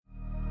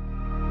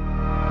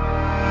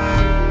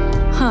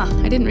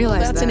I didn't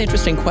realize That's an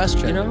interesting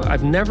question.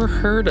 I've never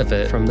heard of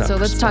it from that So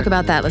let's talk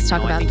about that. Let's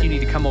talk about I think you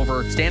need to come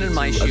over, stand in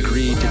my shoes.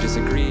 Agree to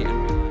disagree.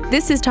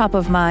 This is Top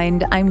of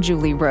Mind. I'm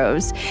Julie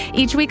Rose.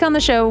 Each week on the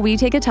show, we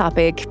take a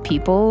topic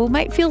people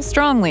might feel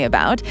strongly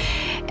about,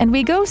 and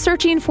we go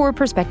searching for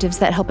perspectives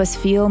that help us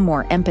feel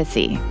more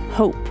empathy,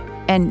 hope,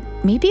 and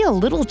maybe a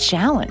little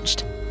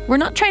challenged. We're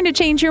not trying to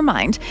change your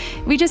mind.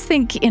 We just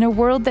think in a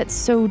world that's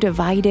so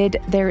divided,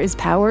 there is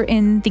power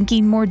in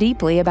thinking more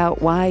deeply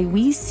about why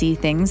we see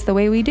things the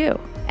way we do.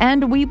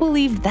 And we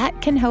believe that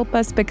can help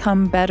us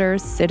become better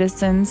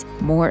citizens,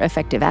 more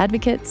effective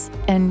advocates,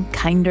 and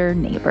kinder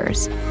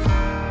neighbors.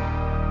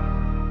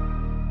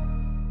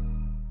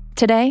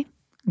 Today,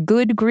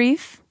 good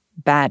grief,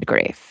 bad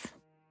grief.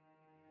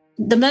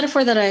 The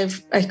metaphor that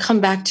I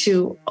come back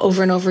to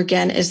over and over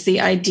again is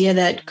the idea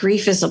that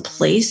grief is a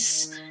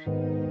place,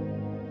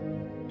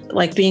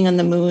 like being on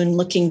the moon,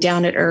 looking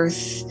down at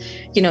Earth.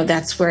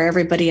 That's where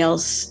everybody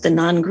else, the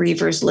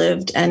non-grievers,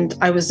 lived. And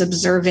I was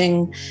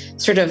observing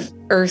sort of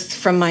Earth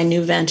from my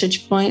new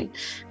vantage point,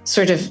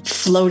 sort of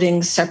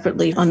floating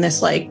separately on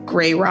this like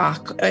gray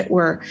rock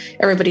where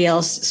everybody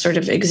else sort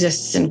of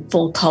exists in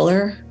full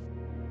color.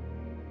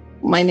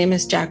 My name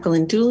is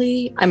Jacqueline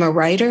Dooley. I'm a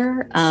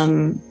writer.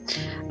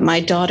 My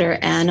daughter,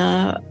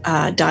 Anna,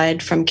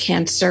 died from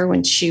cancer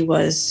when she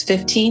was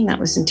 15. That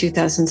was in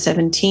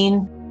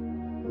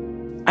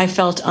 2017. I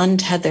felt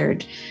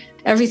untethered.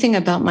 Everything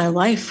about my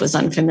life was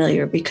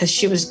unfamiliar because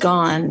she was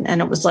gone. And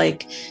it was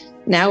like,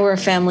 now we're a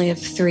family of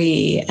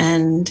 3.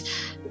 And,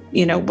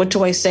 what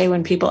do I say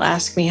when people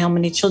ask me how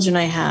many children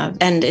I have?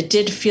 And it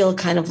did feel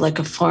kind of like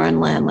a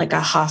foreign land, like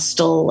a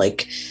hostile,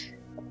 like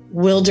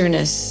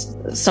wilderness,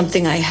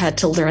 something I had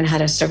to learn how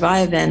to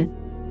survive in.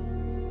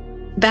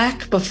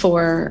 Back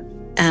before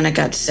Anna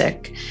got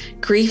sick,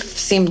 grief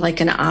seemed like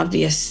an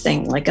obvious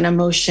thing, like an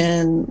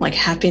emotion, like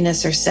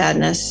happiness or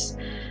sadness.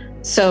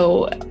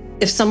 So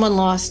if someone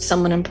lost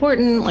someone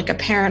important, like a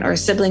parent or a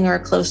sibling or a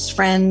close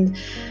friend,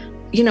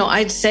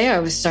 I'd say I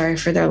was sorry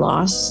for their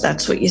loss.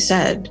 That's what you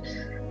said.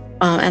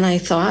 And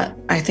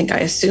I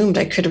assumed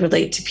I could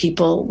relate to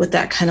people with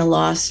that kind of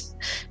loss,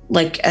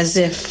 like as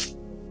if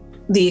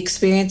the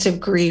experience of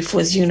grief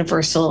was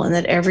universal and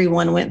that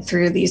everyone went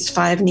through these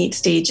 5 neat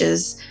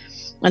stages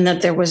and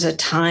that there was a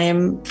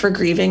time for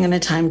grieving and a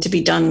time to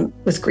be done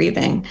with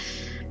grieving.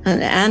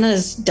 And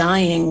Anna's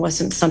dying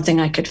wasn't something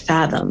I could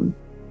fathom.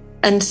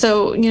 And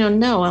so,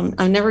 no,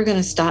 I'm never going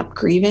to stop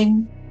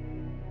grieving.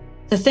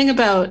 The thing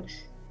about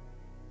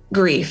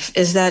grief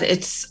is that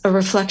it's a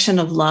reflection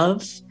of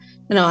love.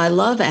 I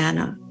love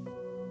Anna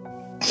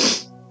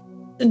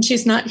and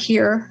she's not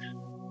here.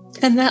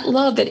 And that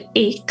love, it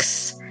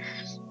aches.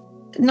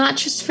 Not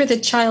just for the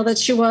child that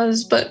she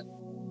was, but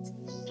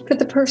for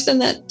the person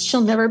that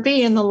she'll never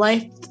be and the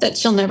life that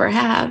she'll never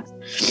have.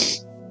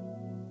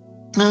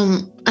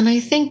 And I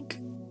think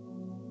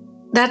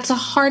that's a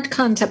hard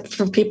concept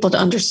for people to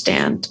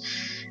understand.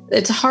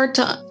 It's hard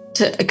to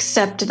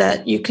accept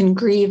that you can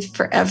grieve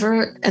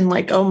forever and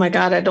like, oh my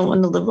God, I don't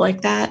want to live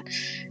like that.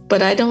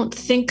 But I don't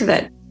think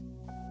that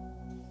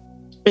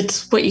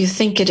it's what you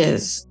think it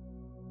is.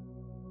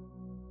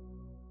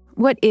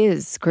 What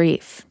is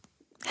grief?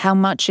 How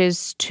much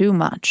is too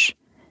much?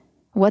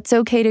 What's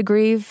okay to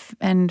grieve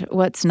and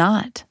what's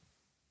not?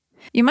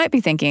 You might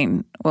be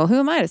thinking, well, who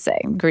am I to say?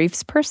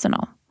 Grief's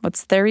personal.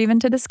 What's there even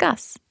to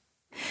discuss?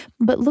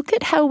 But look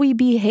at how we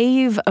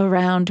behave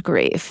around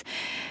grief.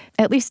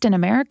 At least in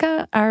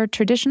America, our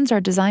traditions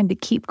are designed to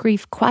keep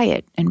grief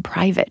quiet and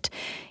private.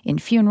 In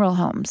funeral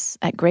homes,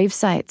 at grave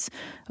sites,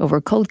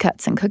 over cold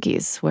cuts and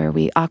cookies, where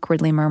we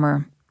awkwardly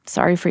murmur,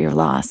 "Sorry for your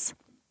loss."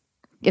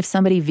 If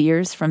somebody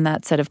veers from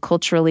that set of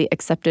culturally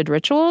accepted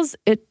rituals,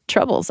 it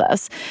troubles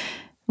us.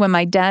 When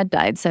my dad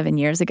died 7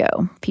 years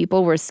ago,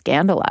 people were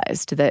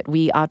scandalized that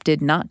we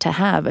opted not to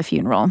have a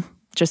funeral,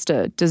 just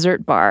a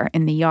dessert bar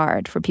in the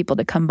yard for people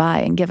to come by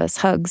and give us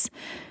hugs.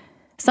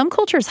 Some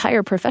cultures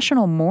hire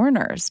professional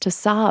mourners to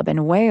sob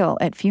and wail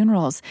at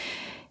funerals.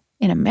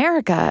 In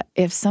America,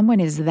 if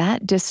someone is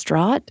that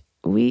distraught,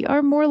 we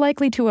are more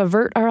likely to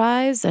avert our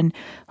eyes and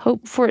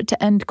hope for it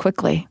to end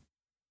quickly.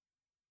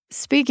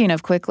 Speaking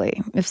of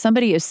quickly, if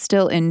somebody is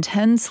still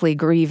intensely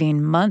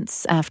grieving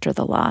months after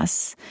the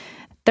loss,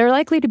 they're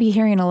likely to be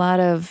hearing a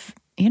lot of,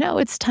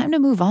 it's time to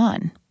move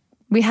on.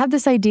 We have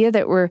this idea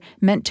that we're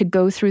meant to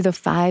go through the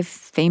 5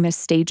 famous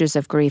stages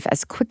of grief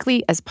as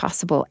quickly as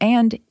possible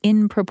and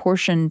in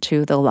proportion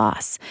to the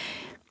loss.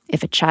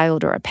 If a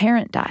child or a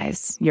parent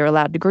dies, you're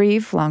allowed to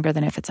grieve longer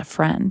than if it's a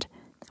friend.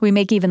 We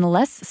make even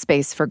less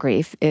space for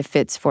grief if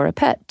it's for a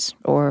pet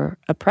or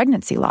a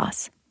pregnancy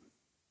loss.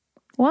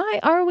 Why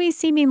are we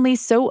seemingly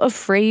so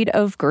afraid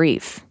of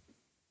grief?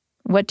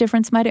 What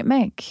difference might it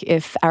make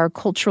if our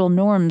cultural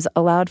norms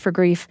allowed for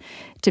grief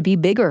to be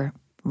bigger,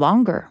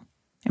 longer,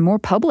 and more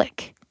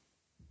public?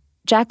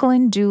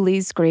 Jacqueline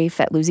Dooley's grief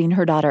at losing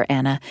her daughter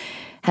Anna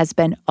has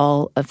been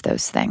all of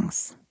those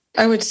things.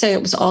 I would say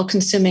it was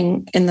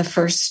all-consuming in the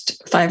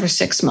first 5 or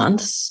 6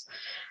 months.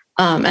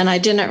 And I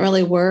didn't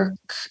really work.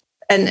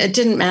 And it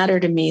didn't matter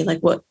to me, like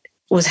what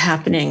was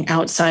happening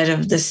outside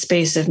of this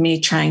space of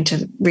me trying to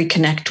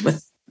reconnect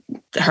with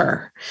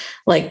her.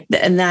 Like,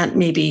 and that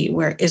maybe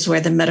where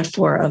the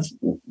metaphor of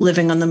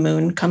living on the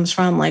moon comes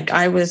from. Like,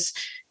 I was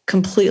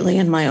completely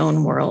in my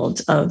own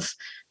world of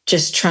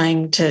just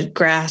trying to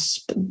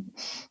grasp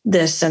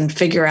this and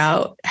figure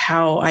out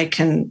how I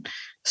can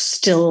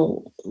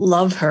still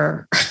love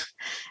her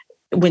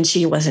when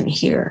she wasn't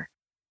here.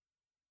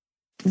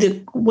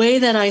 The way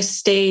that I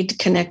stayed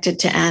connected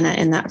to Anna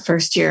in that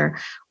first year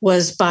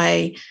was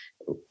by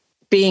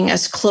being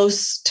as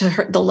close to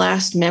her, the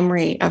last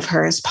memory of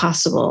her as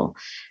possible.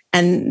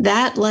 And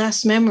that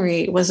last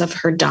memory was of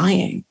her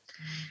dying.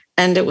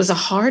 And it was a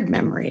hard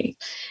memory.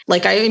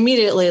 Like, I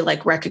immediately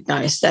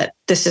recognized that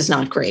this is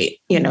not great.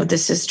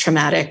 This is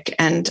traumatic.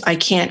 And I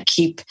can't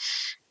keep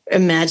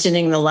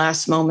imagining the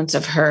last moments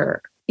of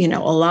her,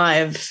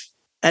 alive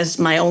as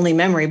my only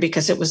memory,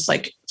 because it was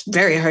it's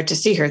very hard to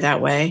see her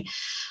that way.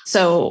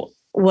 So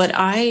what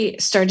I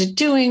started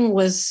doing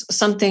was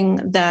something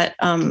that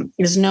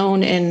is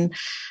known in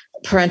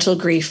parental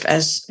grief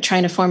as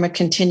trying to form a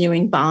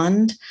continuing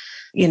bond,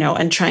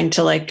 and trying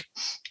to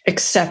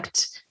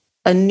accept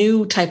a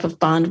new type of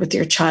bond with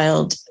your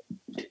child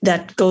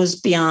that goes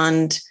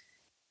beyond,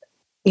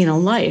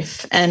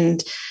 life.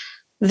 And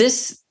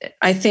this,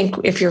 I think,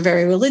 if you're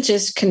very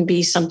religious, can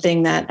be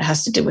something that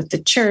has to do with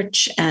the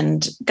church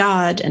and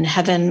God and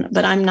heaven,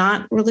 but I'm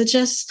not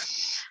religious.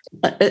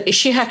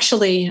 She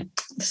actually,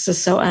 this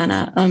is so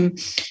Anna,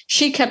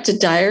 she kept a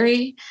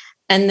diary,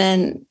 and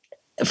then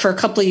for a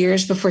couple of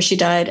years before she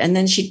died, and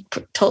then she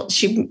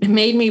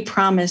made me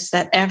promise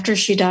that after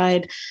she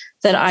died,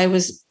 that I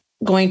was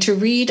going to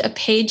read a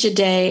page a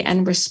day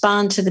and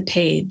respond to the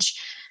page,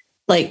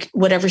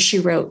 whatever she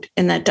wrote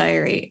in that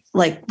diary,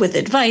 with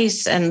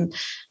advice and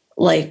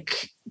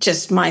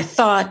just my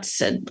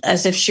thoughts,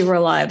 as if she were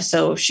alive.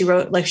 So she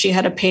wrote, she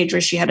had a page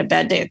where she had a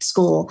bad day at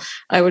school.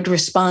 I would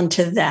respond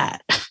to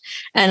that.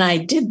 And I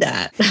did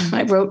that.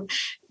 I wrote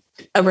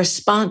a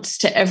response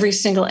to every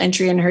single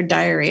entry in her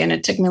diary, and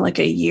it took me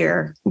a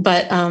year.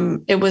 But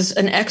it was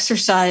an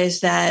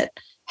exercise that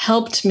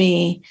helped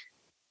me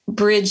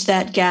bridge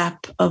that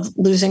gap of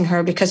losing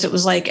her, because it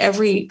was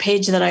every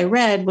page that I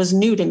read was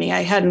new to me.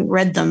 I hadn't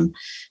read them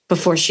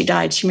before she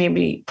died. She made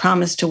me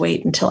promise to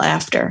wait until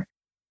after.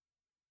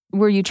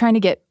 Were you trying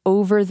to get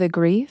over the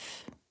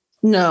grief?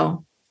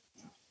 No.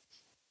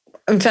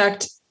 In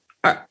fact,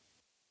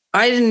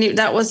 I didn't even,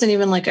 that wasn't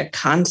even a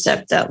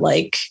concept that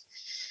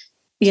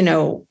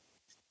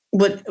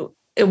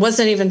it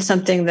wasn't even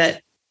something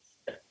that,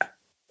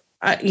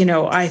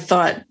 I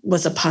thought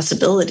was a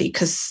possibility,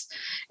 because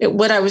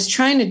what I was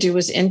trying to do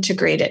was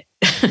integrate it,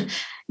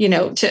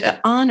 to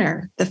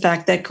honor the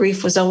fact that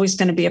grief was always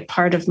going to be a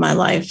part of my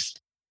life.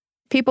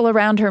 People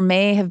around her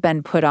may have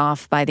been put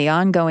off by the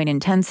ongoing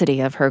intensity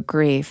of her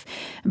grief,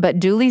 but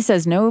Dooley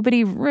says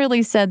nobody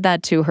really said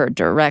that to her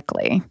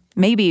directly.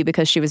 Maybe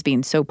because she was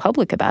being so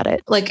public about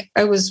it.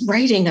 I was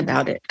writing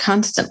about it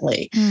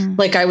constantly.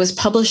 I was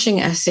publishing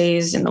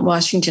essays in the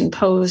Washington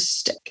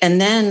Post, and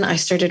then I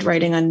started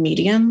writing on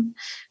Medium.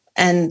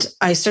 And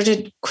I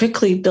started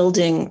quickly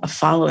building a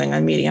following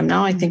on Medium.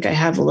 Now I think I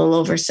have a little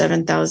over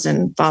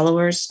 7,000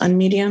 followers on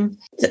Medium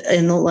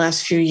in the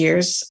last few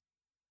years.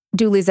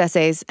 Dooley's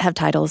essays have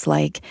titles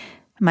like,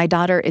 "My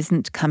Daughter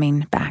Isn't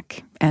Coming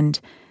Back," and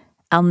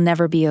 "I'll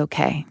Never Be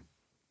Okay."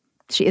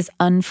 She is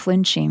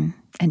unflinching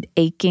and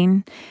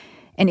aching,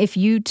 and if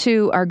you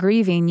too are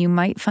grieving, you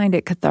might find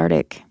it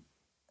cathartic.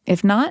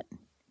 If not,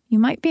 you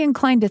might be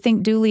inclined to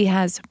think Dooley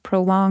has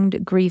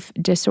prolonged grief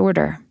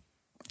disorder.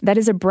 That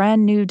is a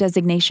brand new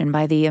designation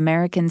by the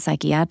American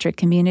psychiatric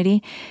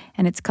community,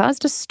 and it's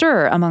caused a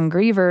stir among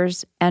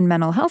grievers and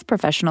mental health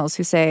professionals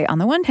who say, on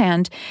the one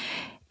hand,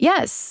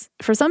 yes,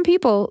 for some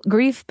people,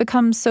 grief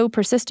becomes so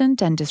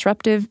persistent and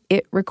disruptive,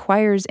 it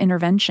requires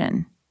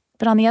intervention.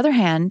 But on the other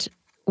hand,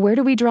 where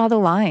do we draw the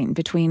line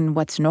between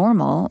what's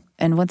normal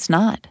and what's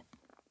not?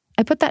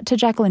 I put that to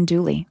Jacqueline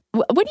Dooley.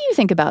 What do you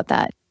think about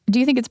that? Do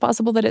you think it's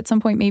possible that at some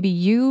point maybe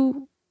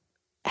you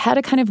had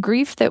a kind of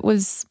grief that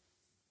was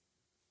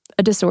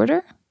a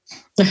disorder?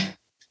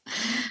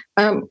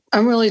 I'm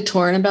really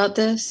torn about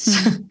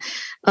this.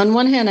 On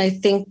one hand, I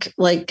think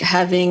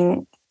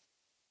having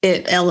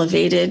it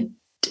elevated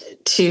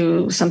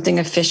to something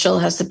official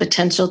has the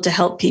potential to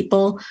help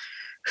people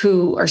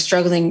who are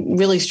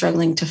really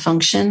struggling to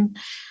function.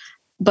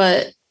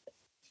 But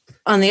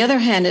on the other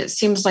hand, it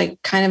seems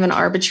like kind of an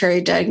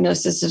arbitrary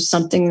diagnosis of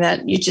something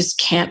that you just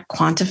can't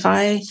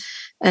quantify.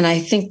 And I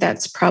think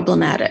that's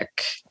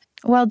problematic.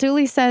 Well,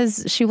 Dooley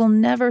says she will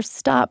never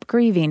stop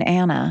grieving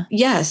Anna.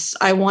 Yes,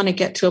 I want to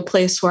get to a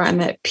place where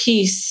I'm at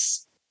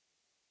peace.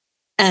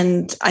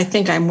 And I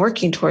think I'm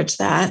working towards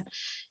that.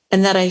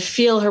 And that I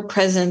feel her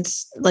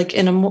presence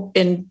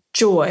in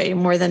joy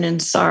more than in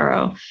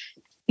sorrow.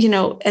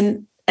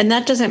 And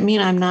that doesn't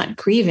mean I'm not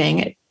grieving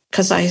it,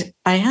 because I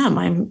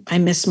am. I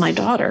miss my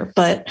daughter.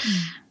 But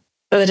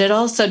it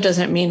also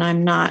doesn't mean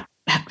I'm not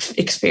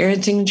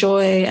experiencing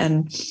joy.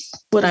 And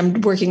what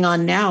I'm working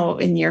on now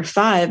in year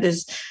 5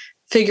 is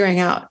figuring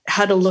out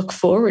how to look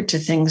forward to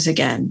things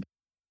again.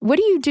 What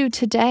do you do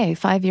today,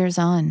 5 years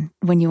on,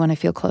 when you want to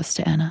feel close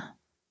to Anna?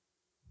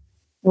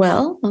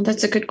 Well,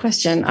 that's a good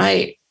question.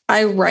 I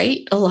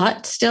write a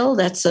lot still.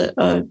 That's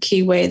a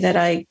key way that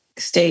I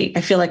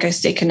feel like I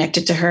stay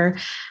connected to her.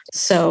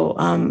 So,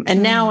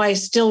 and now I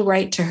still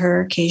write to her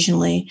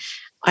occasionally.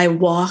 I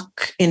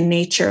walk in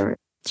nature.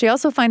 She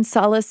also finds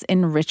solace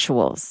in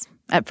rituals.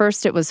 At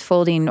first, it was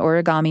folding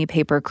origami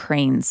paper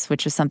cranes,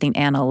 which is something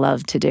Anna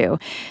loved to do.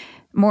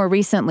 More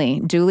recently,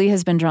 Dooley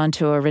has been drawn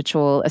to a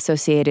ritual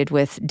associated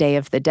with Day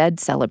of the Dead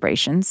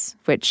celebrations,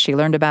 which she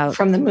learned about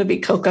from the movie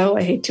Coco,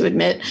 I hate to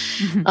admit.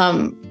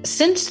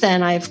 Since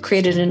then, I've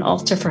created an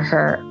altar for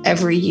her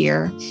every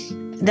year.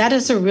 That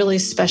is a really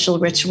special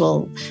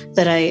ritual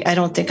that I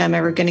don't think I'm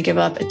ever going to give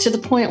up, to the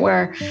point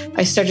where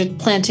I started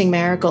planting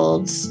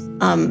marigolds,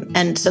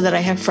 and so that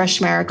I have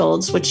fresh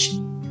marigolds, which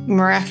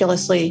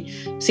miraculously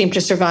seem to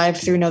survive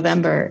through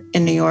November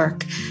in New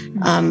York.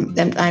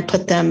 And I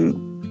put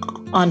them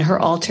on her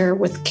altar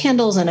with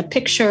candles and a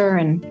picture,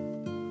 and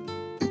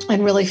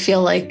really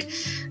feel like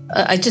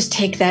I just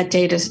take that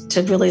day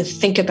to really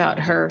think about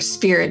her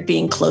spirit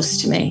being close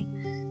to me.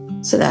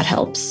 So that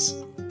helps.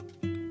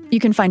 You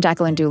can find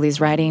Jacqueline Dooley's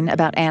writing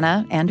about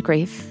Anna and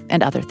grief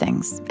and other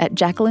things at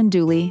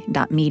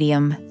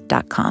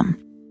jacquelinedooley.medium.com.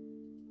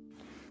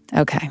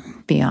 Okay,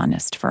 be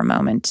honest for a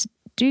moment.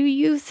 Do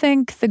you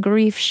think the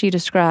grief she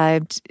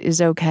described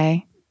is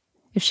okay?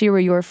 If she were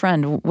your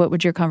friend, what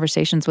would your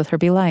conversations with her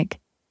be like?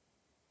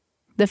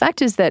 The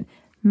fact is that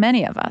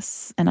many of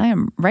us, and I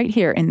am right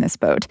here in this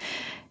boat,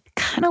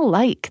 kind of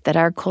like that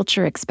our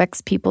culture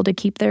expects people to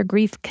keep their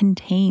grief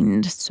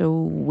contained so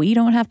we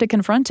don't have to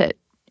confront it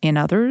in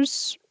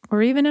others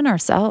or even in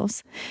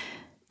ourselves.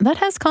 That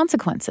has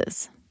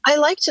consequences. I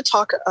like to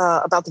talk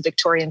about the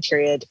Victorian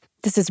period.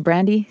 This is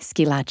Brandi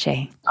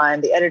Schillace.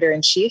 I'm the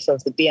editor-in-chief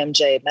of the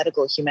BMJ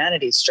Medical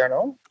Humanities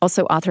Journal.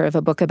 Also author of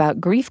a book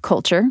about grief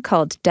culture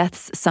called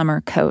Death's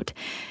Summer Coat.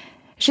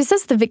 She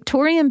says the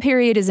Victorian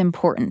period is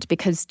important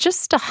because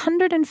just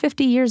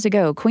 150 years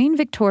ago, Queen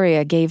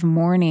Victoria gave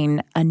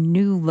mourning a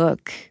new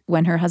look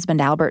when her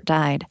husband Albert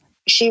died.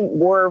 She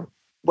wore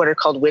what are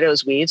called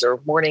widow's weeds or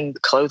mourning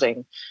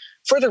clothing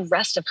for the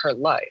rest of her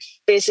life,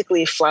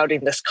 basically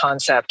flouting this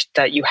concept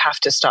that you have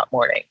to stop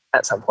mourning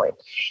at some point.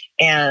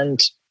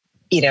 And,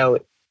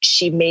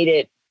 she made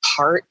it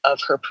part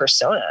of her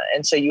persona.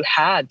 And so you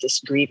had this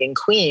grieving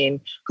queen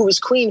who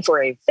was queen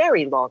for a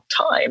very long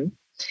time.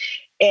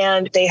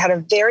 And they had a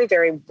very,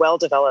 very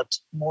well-developed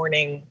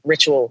mourning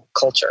ritual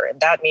culture. And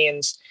that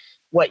means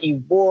what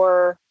you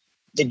wore,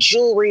 the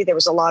jewelry. There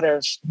was a lot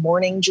of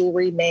mourning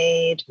jewelry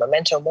made,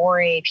 memento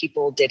mori.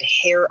 People did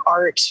hair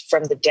art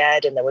from the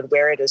dead and they would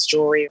wear it as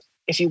jewelry.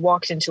 If you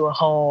walked into a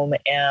home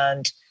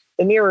and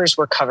the mirrors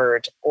were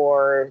covered,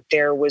 or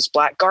there was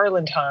black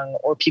garland hung,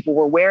 or people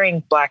were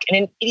wearing black,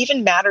 and it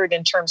even mattered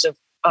in terms of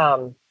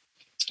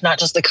not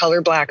just the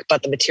color black,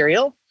 but the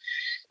material.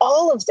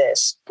 All of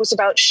this was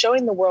about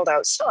showing the world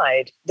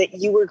outside that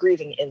you were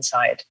grieving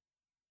inside.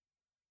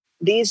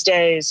 These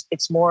days,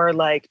 it's more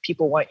like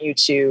people want you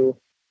to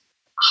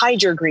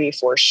hide your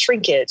grief or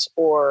shrink it,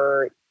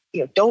 or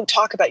don't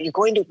talk about it. You're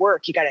going to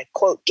work. You got to,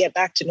 quote, get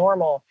back to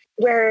normal.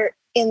 Where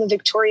in the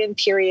Victorian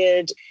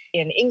period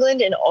in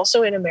England and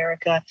also in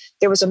America,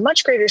 there was a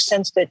much greater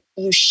sense that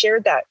you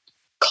shared that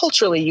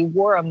culturally. You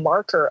wore a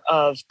marker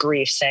of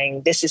grief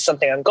saying, this is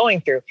something I'm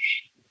going through.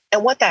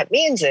 And what that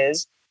means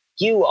is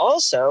you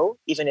also,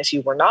 even if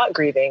you were not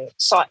grieving,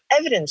 saw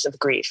evidence of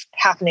grief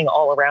happening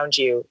all around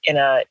you in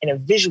a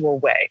visual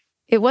way.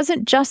 It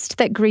wasn't just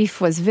that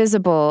grief was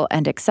visible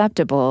and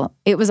acceptable,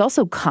 it was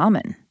also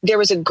common. There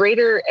was a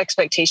greater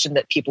expectation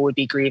that people would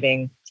be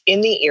grieving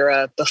in the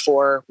era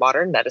before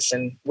modern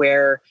medicine,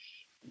 where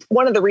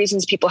one of the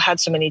reasons people had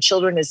so many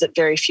children is that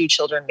very few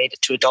children made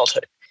it to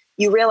adulthood.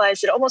 You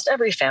realize that almost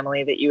every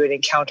family that you would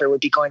encounter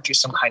would be going through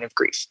some kind of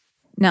grief.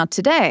 Now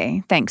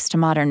today, thanks to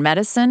modern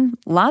medicine,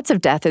 lots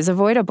of death is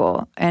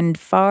avoidable, and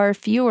far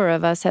fewer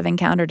of us have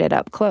encountered it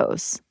up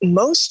close.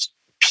 Most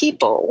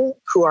people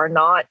who are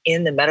not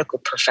in the medical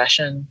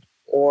profession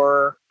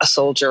or a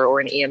soldier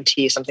or an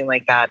EMT, something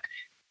like that,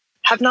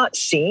 have not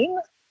seen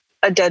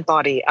a dead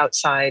body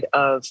outside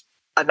of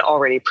an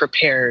already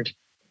prepared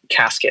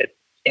casket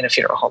in a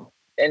funeral home.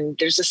 And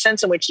there's a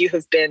sense in which you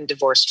have been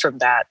divorced from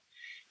that.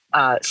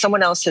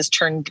 Someone else has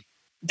turned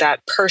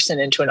that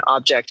person into an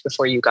object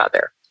before you got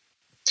there.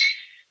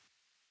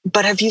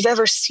 But have you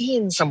ever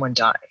seen someone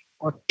die,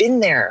 or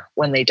been there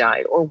when they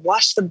died, or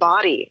watched the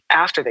body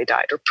after they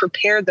died, or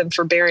prepared them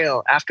for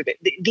burial after they?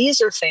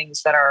 These are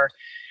things that are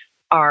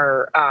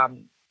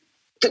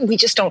that we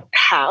just don't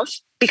have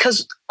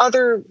because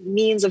other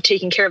means of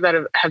taking care of that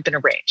have been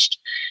arranged.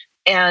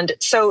 And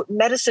so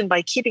medicine,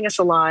 by keeping us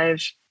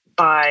alive,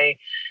 by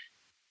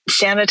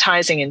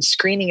sanitizing and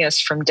screening us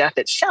from death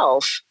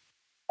itself,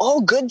 all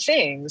good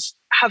things,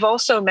 have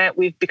also meant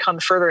we've become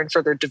further and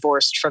further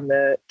divorced from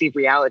the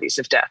realities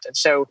of death. And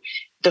so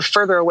the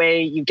further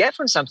away you get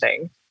from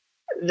something,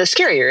 the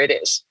scarier it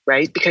is,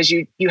 right? Because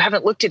you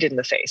haven't looked it in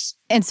the face.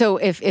 And so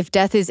if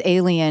death is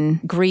alien,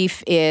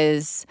 grief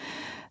is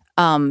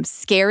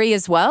scary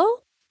as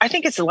well? I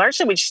think it's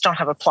largely we just don't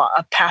have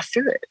a path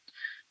through it.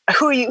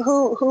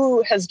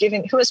 Who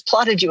has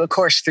plotted you a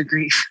course through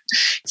grief?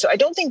 So I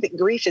don't think that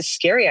grief is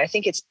scary. I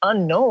think it's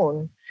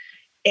unknown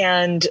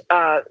and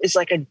is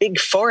like a big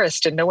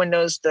forest, and no one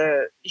knows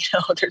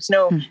there's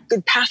no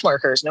good path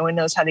markers. No one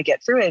knows how to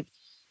get through it.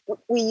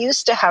 We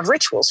used to have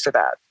rituals for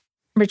that.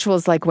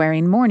 Rituals like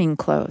wearing mourning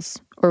clothes,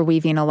 or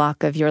weaving a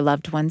lock of your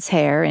loved one's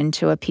hair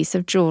into a piece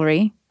of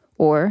jewelry,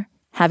 or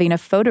having a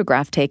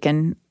photograph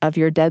taken of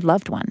your dead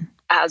loved one.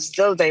 As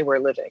though they were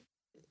living.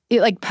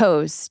 Like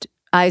posed,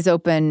 eyes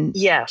open.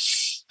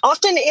 Yes.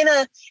 Often in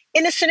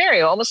a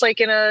scenario, almost like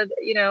in at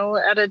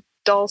a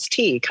doll's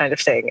tea kind of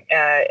thing.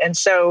 And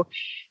so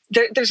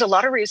there's a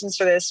lot of reasons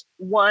for this.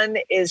 One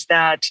is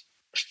that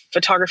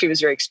photography was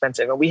very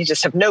expensive, and we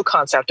just have no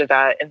concept of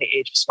that in the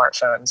age of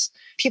smartphones.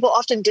 People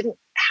often didn't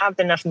have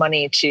enough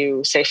money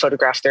to, say,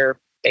 photograph their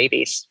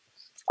babies.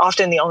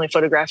 Often the only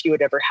photograph you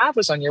would ever have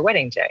was on your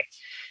wedding day.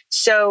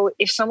 So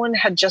if someone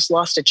had just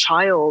lost a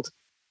child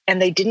and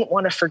they didn't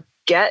want to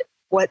forget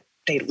what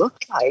they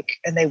looked like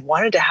and they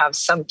wanted to have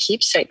some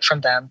keepsake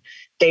from them,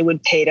 they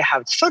would pay to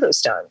have the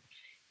photos done.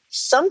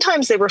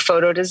 Sometimes they were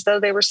photoed as though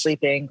they were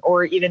sleeping,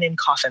 or even in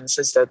coffins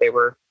as though they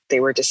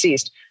were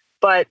deceased.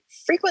 But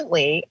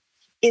frequently,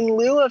 in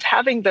lieu of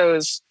having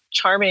those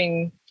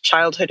charming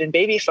childhood and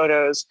baby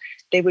photos,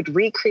 they would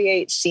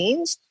recreate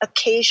scenes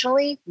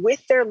occasionally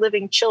with their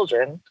living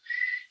children,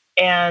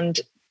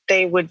 and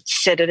they would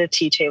sit at a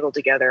tea table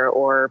together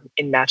or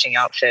in matching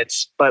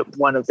outfits, but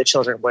one of the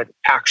children would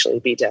actually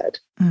be dead.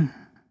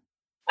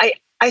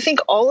 I think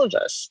all of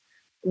us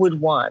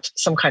would want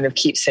some kind of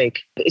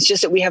keepsake. It's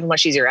just that we have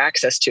much easier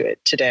access to it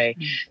today.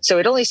 So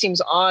it only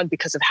seems odd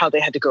because of how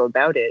they had to go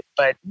about it.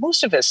 But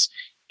most of us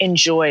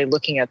enjoy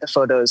looking at the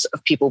photos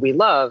of people we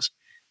love,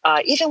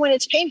 even when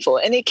it's painful.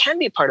 And it can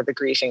be part of the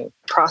grieving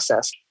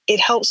process. It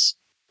helps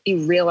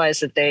you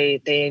realize that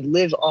they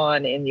live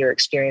on in your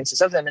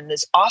experiences of them. And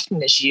as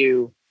often as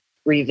you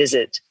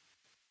revisit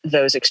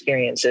those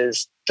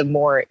experiences, the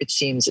more it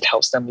seems it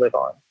helps them live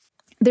on.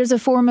 There's a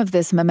form of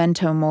this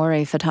memento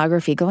mori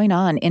photography going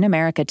on in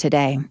America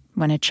today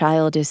when a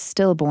child is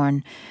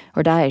stillborn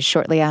or dies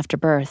shortly after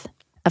birth.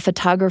 A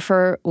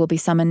photographer will be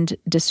summoned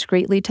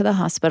discreetly to the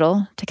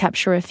hospital to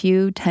capture a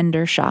few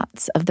tender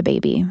shots of the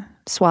baby,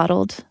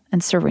 swaddled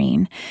and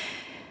serene.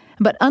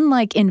 But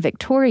unlike in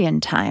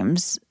Victorian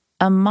times,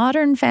 a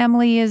modern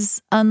family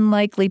is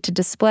unlikely to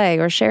display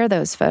or share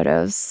those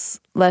photos,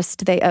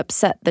 lest they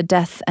upset the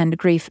death and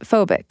grief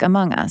phobic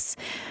among us.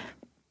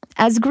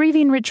 As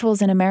grieving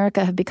rituals in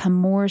America have become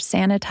more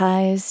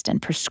sanitized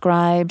and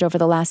prescribed over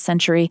the last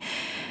century,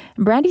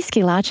 Brandy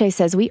Schillace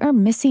says we are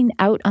missing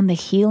out on the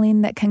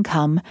healing that can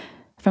come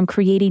from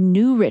creating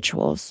new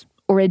rituals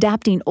or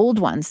adapting old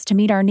ones to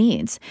meet our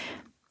needs.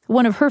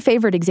 One of her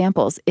favorite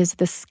examples is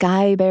the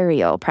sky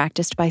burial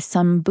practiced by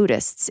some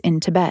Buddhists in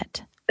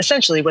Tibet.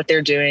 Essentially, what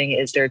they're doing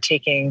is they're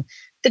taking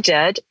the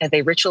dead and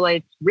they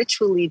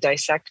ritually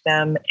dissect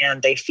them,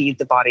 and they feed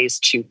the bodies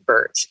to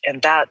birds.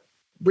 And that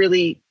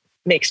really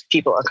makes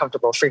people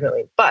uncomfortable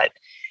frequently. But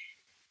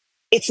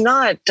it's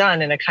not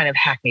done in a kind of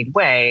hackneyed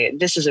way.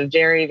 This is a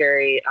very,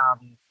 very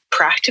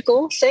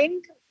practical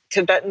thing.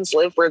 Tibetans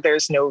live where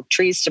there's no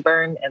trees to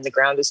burn and the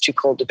ground is too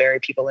cold to bury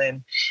people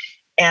in.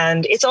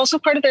 And it's also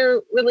part of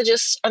their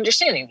religious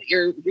understanding that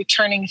you're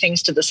returning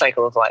things to the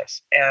cycle of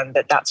life, and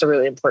that's a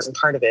really important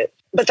part of it.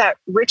 But that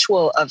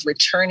ritual of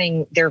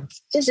returning, they're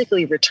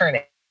physically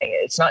returning.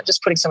 It's not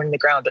just putting someone in the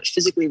ground, but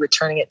physically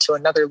returning it to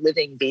another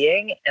living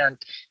being and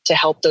to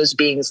help those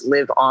beings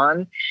live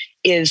on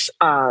is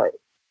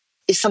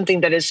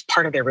something that is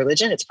part of their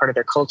religion. It's part of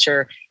their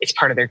culture. It's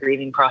part of their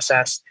grieving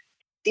process.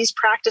 These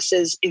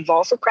practices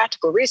evolve for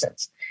practical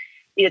reasons.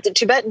 The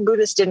Tibetan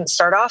Buddhists didn't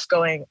start off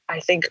going, I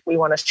think we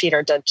want to feed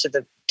our dead to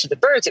the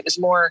birds. It was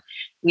more,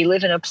 we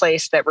live in a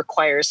place that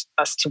requires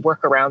us to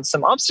work around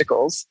some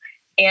obstacles.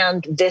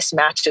 And this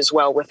matches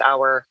well with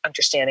our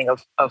understanding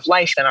of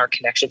life and our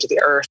connection to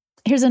the earth.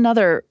 Here's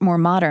another more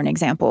modern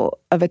example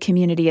of a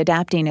community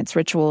adapting its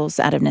rituals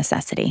out of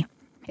necessity.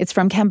 It's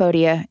from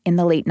Cambodia in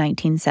the late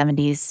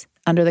 1970s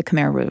under the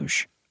Khmer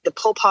Rouge. The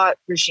Pol Pot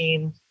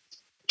regime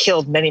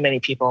killed many, many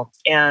people,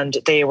 and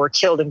they were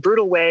killed in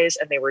brutal ways,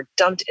 and they were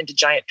dumped into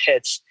giant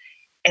pits,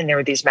 and there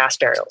were these mass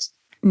burials.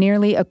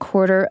 Nearly a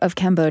quarter of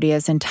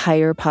Cambodia's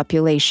entire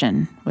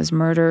population was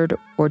murdered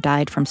or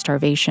died from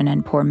starvation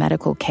and poor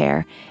medical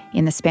care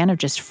in the span of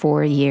just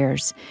 4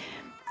 years.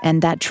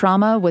 And that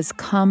trauma was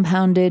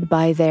compounded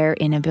by their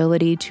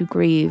inability to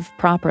grieve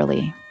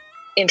properly.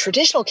 In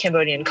traditional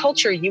Cambodian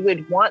culture, you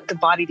would want the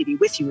body to be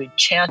with you. You would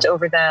chant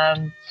over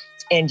them,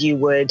 and you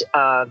would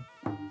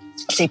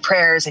say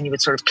prayers, and you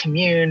would sort of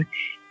commune.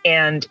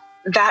 And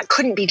that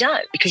couldn't be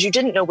done because you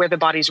didn't know where the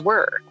bodies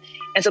were.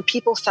 And so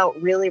people felt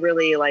really,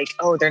 really like,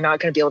 oh, they're not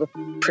going to be able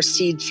to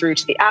proceed through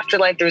to the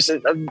afterlife. There's a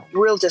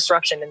real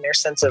disruption in their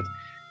sense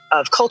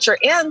of culture,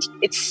 and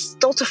it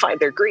stultified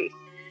their grief.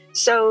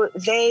 So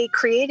they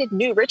created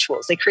new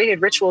rituals. They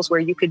created rituals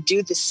where you could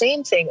do the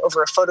same thing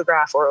over a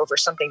photograph or over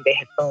something they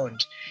had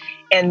owned.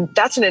 And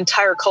that's an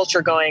entire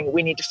culture going,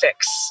 we need to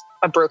fix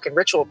a broken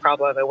ritual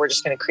problem and we're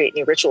just going to create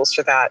new rituals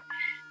for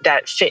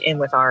that fit in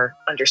with our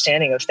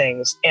understanding of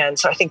things. And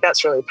so I think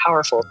that's really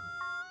powerful.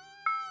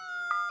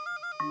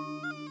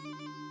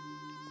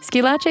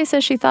 Squillace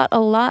says she thought a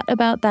lot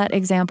about that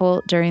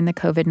example during the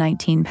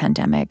COVID-19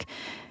 pandemic,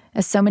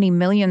 as so many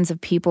millions of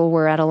people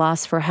were at a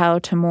loss for how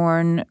to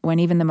mourn when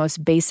even the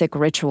most basic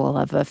ritual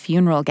of a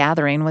funeral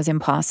gathering was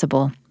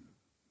impossible.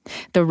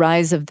 The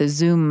rise of the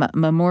Zoom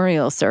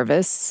memorial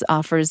service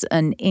offers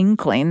an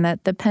inkling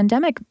that the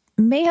pandemic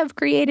may have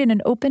created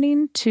an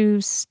opening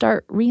to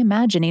start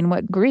reimagining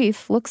what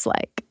grief looks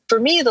like. For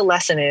me, the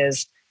lesson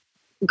is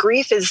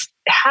grief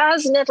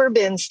has never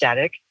been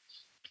static.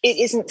 It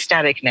isn't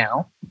static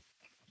now.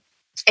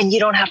 And you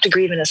don't have to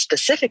grieve in a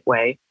specific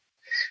way,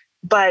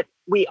 but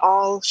we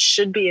all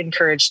should be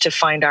encouraged to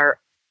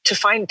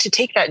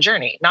take that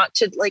journey, not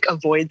to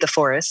avoid the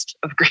forest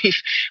of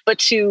grief, but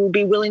to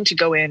be willing to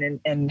go in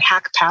and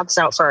hack paths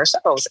out for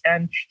ourselves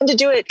and to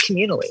do it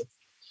communally.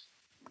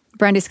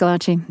 Brandi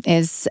Squillace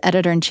is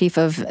editor-in-chief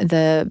of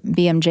the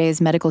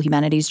BMJ's Medical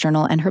Humanities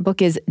Journal, and her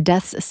book is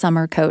Death's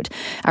Summer Coat,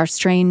 Our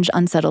Strange,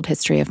 Unsettled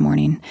History of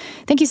Mourning.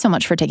 Thank you so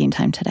much for taking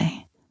time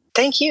today.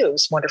 Thank you. It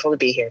was wonderful to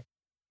be here.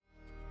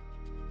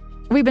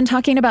 We've been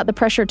talking about the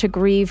pressure to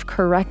grieve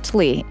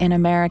correctly in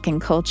American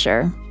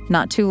culture.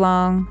 Not too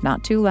long,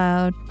 not too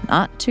loud,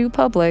 not too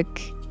public.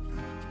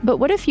 But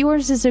what if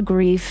yours is a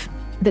grief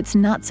that's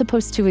not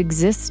supposed to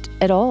exist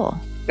at all?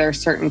 There are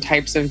certain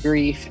types of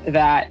grief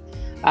that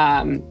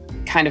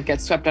kind of get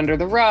swept under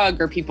the rug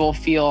or people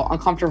feel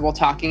uncomfortable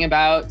talking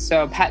about.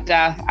 So pet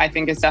death, I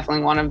think, is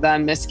definitely one of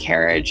them.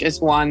 Miscarriage is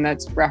one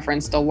that's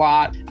referenced a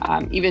lot.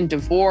 Even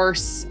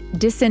divorce.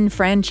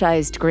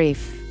 Disenfranchised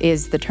grief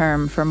is the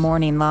term for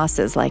mourning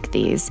losses like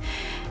these.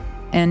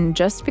 And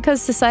just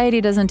because society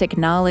doesn't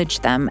acknowledge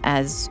them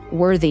as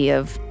worthy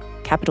of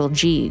capital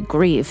G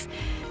grief,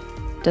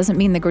 doesn't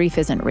mean the grief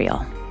isn't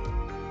real.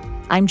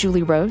 I'm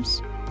Julie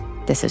Rose.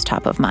 This is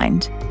Top of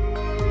Mind.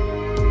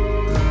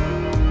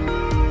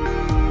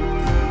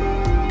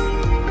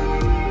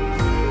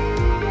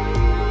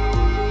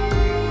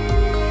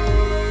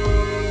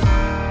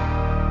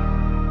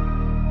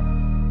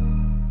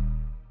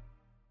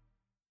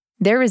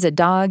 There is a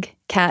dog,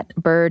 cat,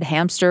 bird,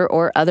 hamster,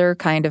 or other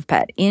kind of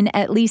pet in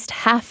at least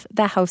half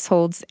the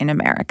households in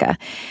America.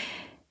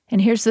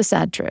 And here's the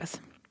sad truth.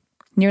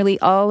 Nearly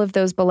all of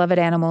those beloved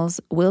animals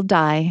will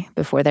die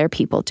before their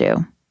people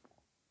do.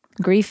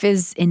 Grief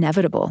is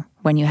inevitable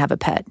when you have a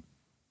pet.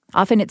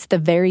 Often it's the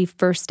very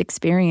first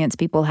experience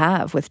people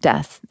have with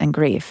death and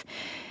grief.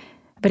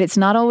 But it's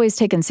not always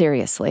taken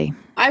seriously.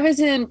 I was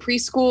in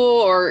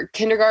preschool or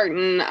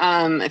kindergarten.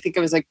 I think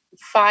I was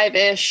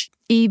 5-ish.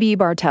 E.B.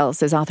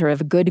 Bartels is author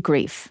of Good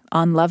Grief,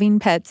 on loving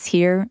pets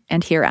here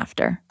and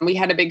hereafter. We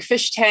had a big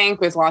fish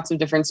tank with lots of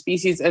different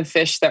species of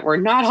fish that were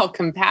not all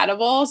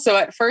compatible. So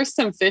at first,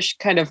 some fish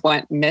kind of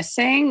went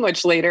missing,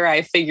 which later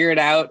I figured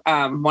out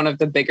one of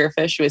the bigger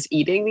fish was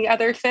eating the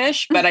other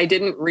fish. But I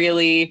didn't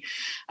really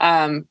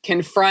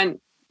confront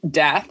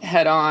death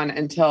head on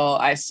until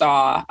I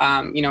saw,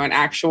 an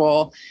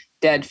actual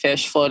dead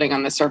fish floating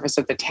on the surface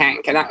of the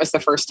tank. And that was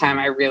the first time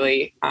I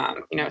really,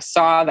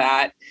 saw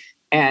that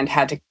and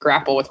had to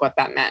grapple with what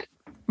that meant.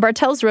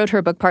 Bartels wrote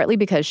her book partly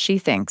because she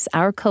thinks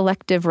our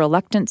collective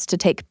reluctance to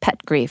take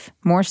pet grief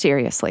more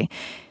seriously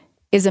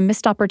is a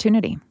missed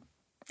opportunity.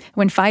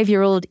 When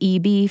 5-year-old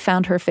E.B.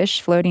 found her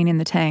fish floating in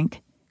the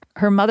tank,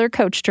 her mother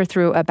coached her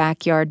through a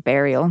backyard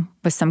burial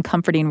with some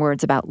comforting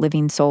words about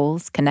living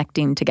souls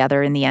connecting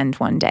together in the end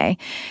one day.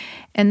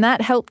 And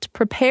that helped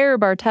prepare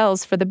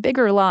Bartels for the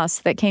bigger loss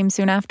that came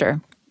soon after.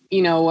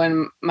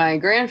 When my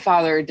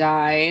grandfather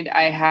died,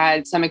 I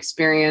had some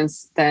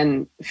experience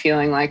then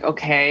feeling like,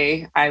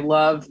 okay, I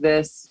love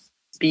this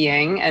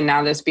being, and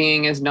now this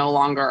being is no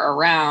longer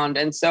around.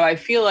 And so I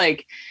feel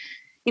like,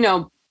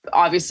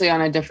 obviously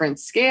on a different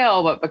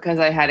scale, but because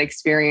I had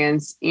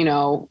experience,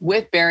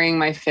 with burying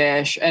my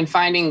fish and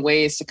finding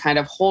ways to kind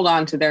of hold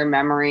on to their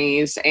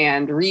memories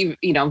and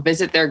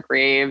visit their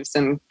graves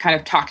and kind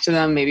of talk to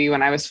them maybe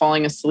when I was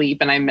falling asleep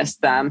and I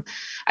missed them.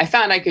 I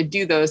found I could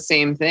do those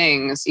same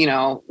things,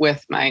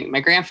 with my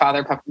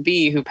grandfather, Papa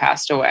B, who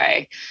passed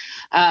away.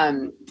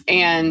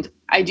 And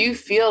I do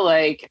feel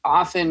like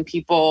often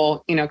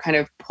people, kind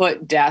of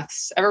put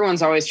deaths,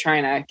 everyone's always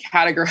trying to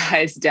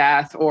categorize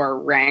death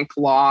or rank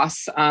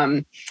loss.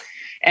 And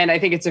I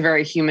think it's a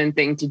very human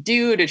thing to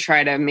do, to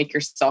try to make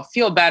yourself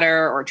feel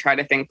better or try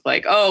to think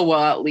like, oh,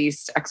 well, at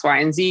least X, Y,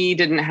 and Z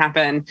didn't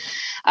happen.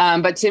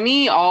 But to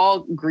me, all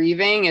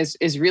grieving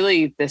is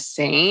really the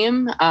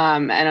same.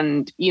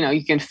 And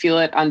you can feel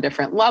it on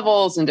different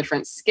levels and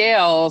different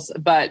scales.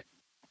 But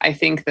I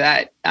think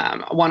that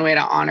one way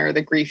to honor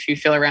the grief you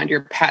feel around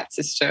your pets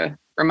is to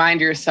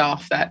remind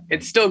yourself that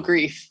it's still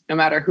grief, no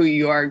matter who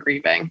you are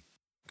grieving.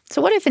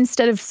 So what if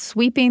instead of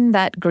sweeping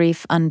that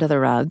grief under the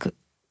rug,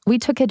 we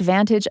took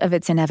advantage of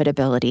its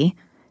inevitability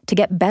to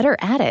get better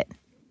at it?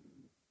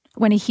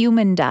 When a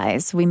human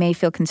dies, we may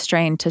feel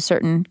constrained to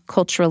certain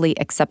culturally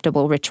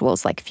acceptable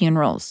rituals like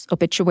funerals,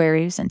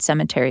 obituaries, and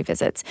cemetery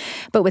visits.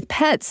 But with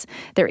pets,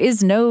 there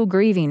is no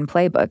grieving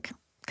playbook,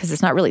 because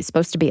it's not really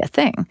supposed to be a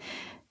thing.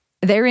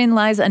 Therein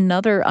lies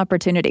another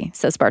opportunity,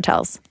 says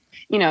Bartels.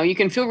 You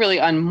can feel really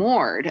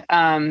unmoored.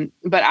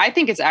 But I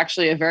think it's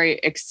actually a very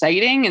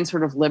exciting and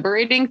sort of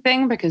liberating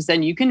thing, because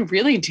then you can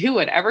really do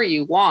whatever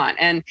you want.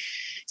 And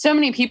so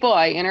many people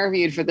I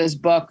interviewed for this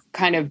book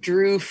kind of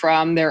drew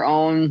from their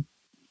own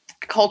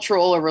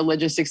cultural or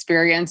religious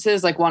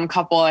experiences. Like one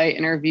couple I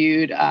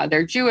interviewed,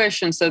 they're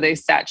Jewish, and so they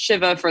sat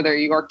Shiva for their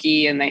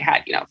Yorkie, and they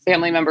had,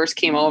 family members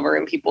came over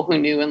and people who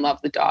knew and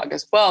loved the dog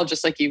as well,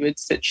 just like you would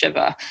sit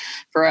Shiva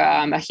for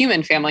a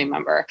human family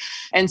member.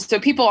 And so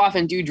people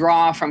often do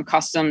draw from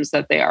customs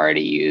that they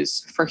already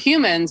use for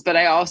humans. But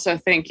I also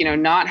think,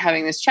 not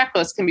having this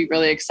checklist can be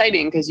really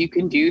exciting, because you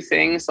can do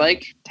things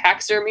like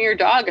taxidermy your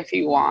dog if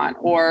you want,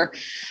 or,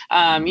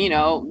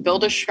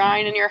 build a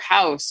shrine in your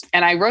house.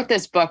 And I wrote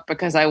this book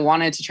because I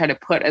wanted to try to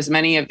put as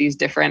many of these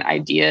different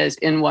ideas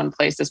in one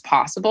place as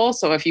possible.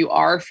 So if you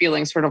are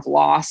feeling sort of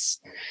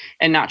lost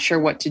and not sure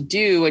what to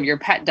do when your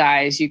pet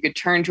dies, you could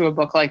turn to a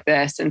book like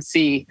this and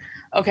see,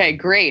 okay,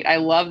 great. I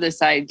love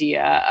this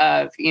idea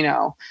of,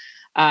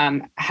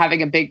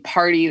 having a big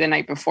party the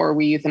night before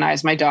we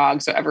euthanize my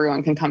dog so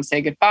everyone can come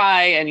say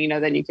goodbye. And,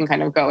 then you can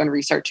kind of go and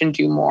research and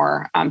do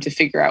more to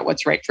figure out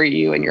what's right for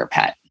you and your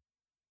pet.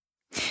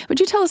 Would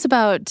you tell us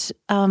about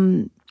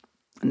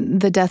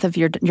the death of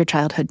your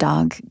childhood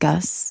dog,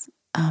 Gus?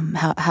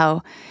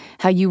 How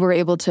you were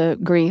able to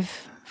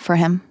grieve for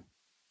him?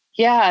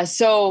 Yeah,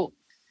 so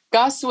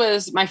Gus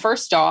was my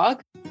first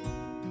dog.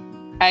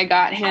 I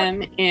got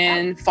him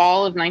in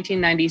fall of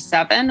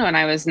 1997 when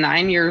I was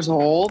 9 years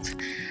old.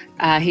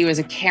 He was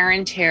a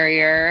Cairn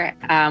Terrier,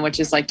 which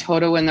is like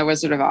Toto and the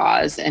Wizard of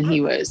Oz. And he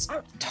was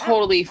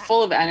totally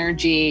full of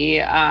energy,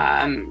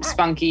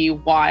 spunky,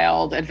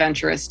 wild,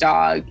 adventurous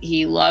dog.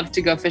 He loved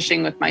to go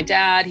fishing with my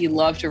dad. He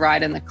loved to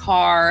ride in the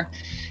car.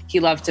 He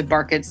loved to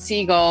bark at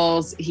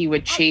seagulls. He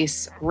would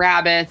chase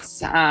rabbits.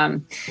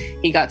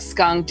 He got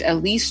skunked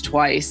at least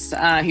twice.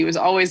 He was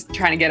always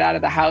trying to get out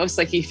of the house.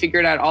 Like he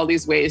figured out all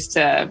these ways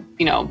to,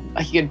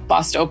 he could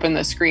bust open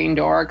the screen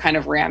door, kind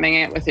of ramming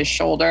it with his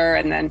shoulder.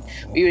 And then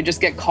we would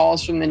just get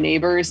calls from the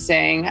neighbors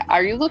saying,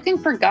 "Are you looking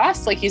for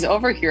Gus? Like he's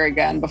over here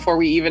again," before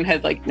we even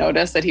had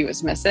noticed that he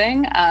was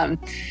missing.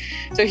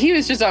 So he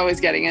was just always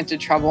getting into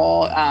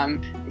trouble.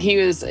 He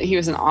was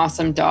an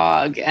awesome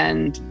dog.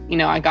 And,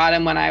 I got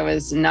him when I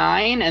was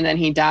 9, and then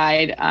he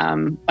died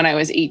when I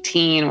was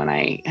 18, when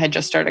I had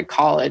just started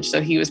college.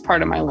 So he was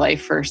part of my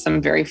life for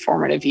some very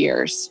formative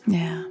years.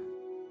 Yeah.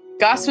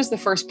 Gus was the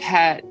first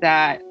pet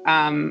that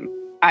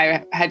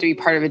I had to be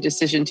part of a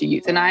decision to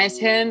euthanize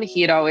him.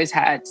 He had always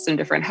had some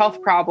different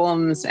health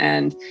problems.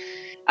 And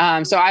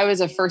so I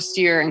was a first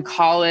year in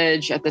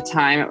college at the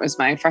time. It was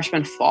my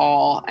freshman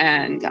fall.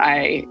 And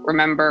I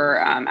remember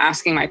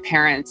asking my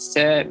parents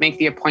to make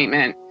the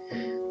appointment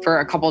for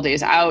a couple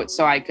days out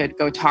so I could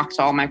go talk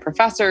to all my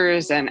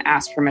professors and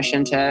ask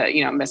permission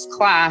to, miss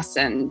class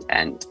and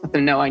let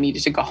them know I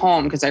needed to go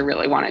home because I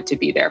really wanted to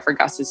be there for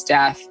Gus's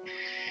death.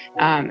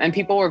 And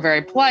people were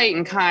very polite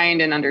and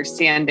kind and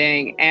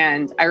understanding.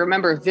 And I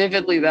remember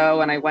vividly, though,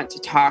 when I went to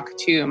talk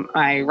to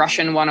my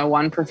Russian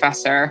 101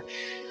 professor,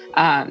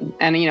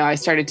 I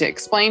started to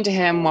explain to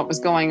him what was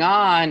going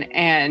on.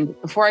 And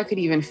before I could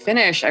even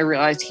finish, I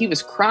realized he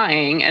was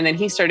crying. And then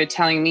he started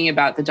telling me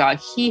about the dog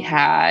he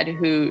had,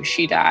 who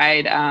she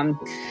died,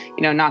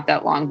 not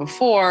that long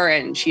before.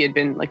 And she had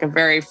been like a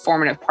very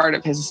formative part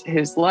of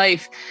his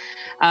life.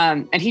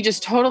 And he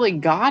just totally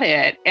got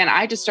it. And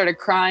I just started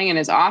crying in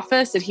his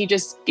office, and he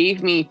just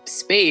gave me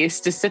space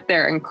to sit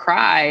there and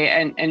cry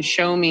and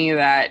show me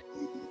that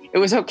it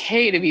was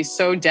okay to be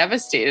so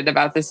devastated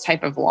about this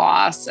type of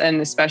loss.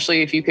 And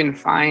especially if you can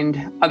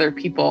find other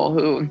people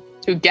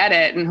who get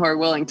it and who are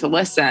willing to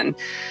listen.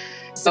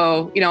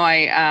 So,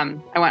 I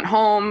went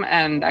home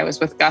and I was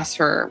with Gus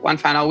for one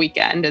final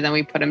weekend, and then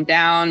we put him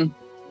down.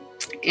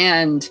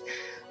 And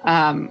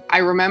I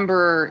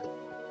remember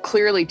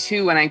clearly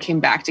too, when I came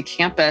back to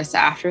campus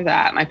after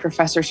that, my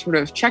professor sort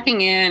of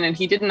checking in, and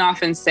he didn't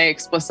often say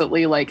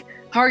explicitly, like,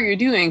 "How are you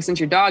doing since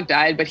your dog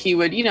died?" But he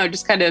would,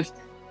 just kind of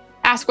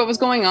ask what was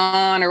going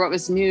on or what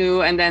was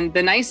new. And then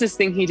the nicest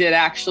thing he did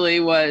actually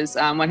was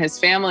when his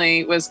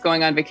family was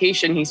going on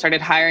vacation, he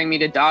started hiring me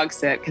to dog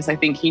sit, because I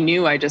think he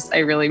knew I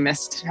really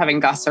missed having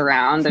Gus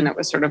around. And it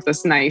was sort of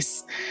this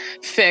nice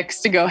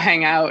fix to go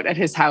hang out at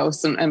his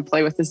house and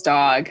play with his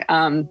dog.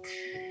 And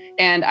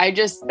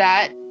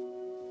that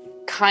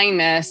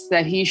kindness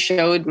that he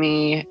showed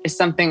me is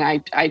something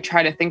I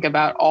try to think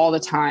about all the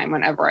time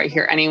whenever I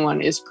hear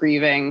anyone is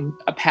grieving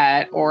a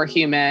pet or a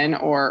human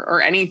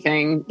or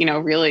anything,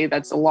 really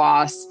that's a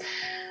loss,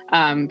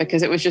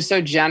 because it was just so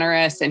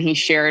generous, and he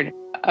shared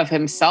of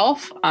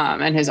himself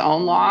and his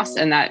own loss.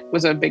 And that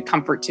was a big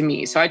comfort to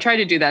me. So I try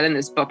to do that in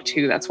this book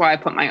too. That's why I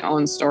put my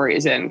own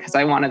stories in, because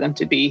I wanted them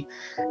to be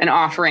an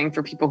offering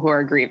for people who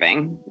are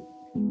grieving.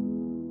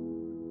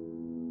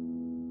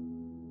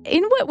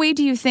 In what way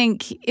do you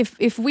think,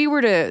 if we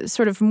were to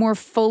sort of more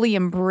fully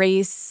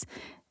embrace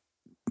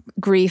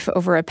grief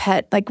over a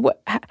pet, like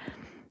what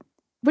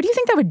do you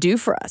think that would do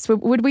for us?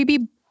 Would we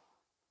be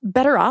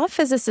better off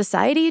as a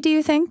society, do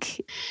you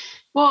think?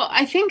 Well,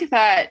 I think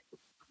that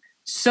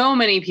so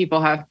many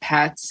people have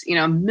pets,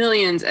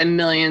 millions and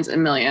millions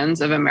and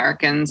millions of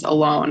Americans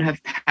alone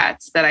have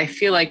pets, that I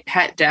feel like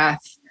pet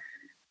death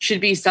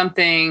should be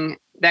something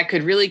that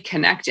could really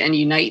connect and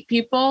unite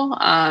people,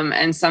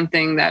 and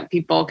something that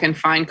people can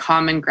find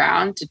common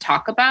ground to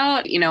talk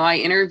about. I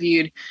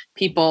interviewed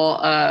people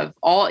of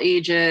all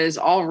ages,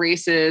 all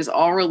races,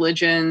 all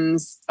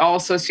religions, all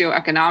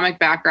socioeconomic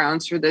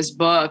backgrounds for this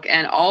book.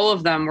 And all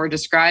of them were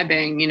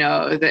describing,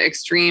 the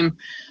extreme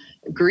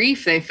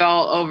grief they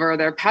felt over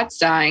their pets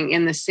dying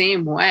in the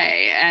same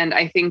way. And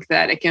I think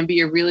that it can be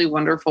a really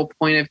wonderful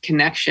point of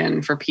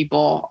connection for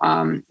people,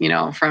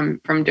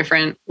 from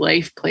different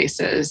life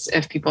places,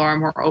 if people are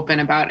more open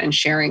about and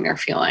sharing their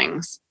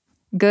feelings.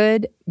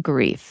 Good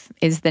Grief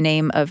is the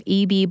name of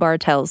E.B.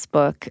 Bartell's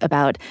book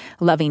about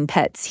loving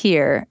pets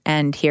here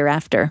and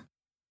hereafter.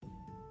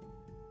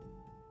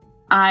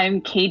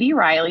 I'm Katie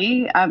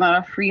Riley. I'm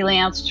a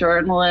freelance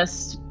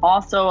journalist,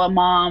 also a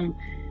mom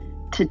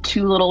to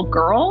 2 little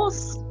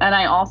girls. And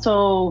I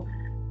also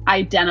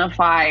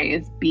identify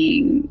as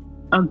being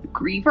a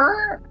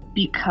griever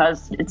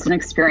because it's an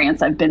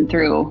experience I've been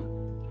through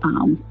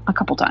a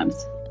couple times.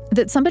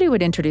 That somebody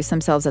would introduce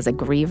themselves as a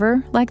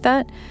griever like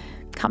that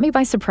caught me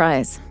by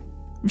surprise.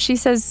 She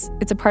says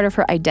it's a part of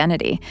her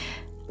identity.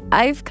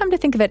 I've come to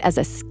think of it as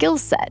a skill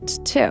set,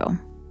 too.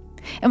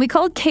 And we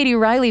called Katie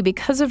Riley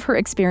because of her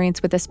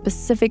experience with a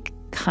specific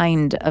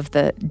kind of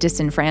the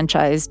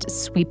disenfranchised,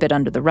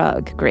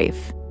 sweep-it-under-the-rug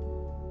grief.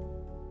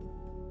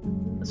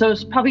 So it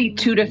was probably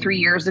 2 to 3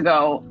 years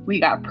ago.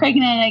 We got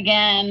pregnant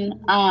again.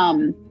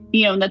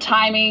 The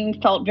timing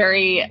felt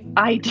very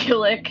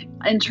idyllic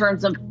in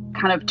terms of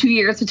kind of 2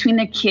 years between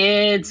the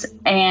kids.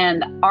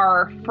 And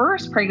our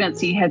first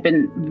pregnancy had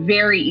been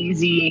very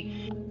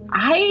easy.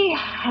 I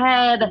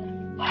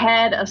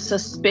had a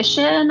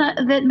suspicion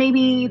that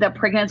maybe the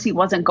pregnancy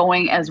wasn't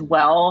going as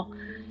well.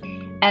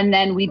 And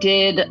then we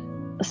did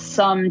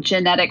some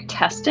genetic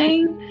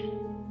testing.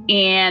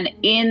 And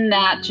in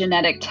that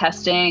genetic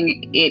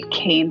testing, it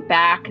came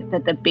back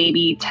that the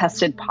baby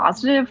tested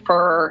positive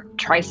for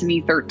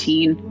trisomy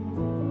 13,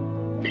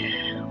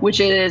 which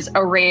is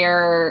a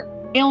rare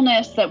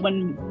illness that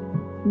when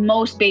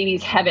most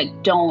babies have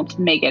it, don't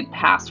make it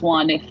past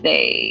 1 if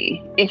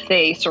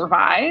they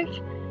survive.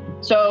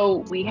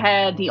 So we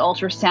had the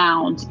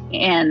ultrasound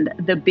and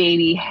the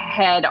baby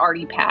had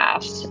already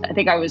passed. I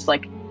think I was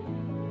like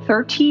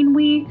 13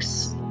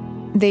 weeks.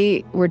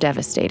 They were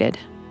devastated.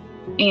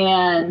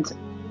 And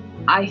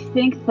I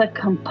think the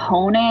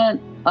component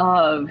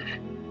of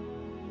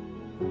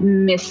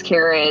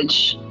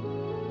miscarriage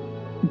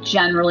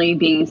generally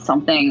being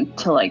something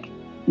to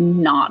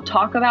not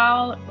talk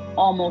about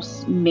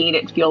almost made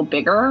it feel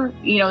bigger.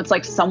 It's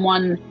like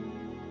someone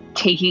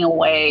taking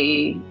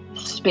away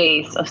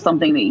space of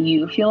something that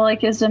you feel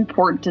like is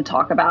important to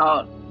talk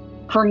about,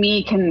 for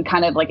me, can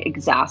kind of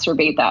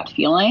exacerbate that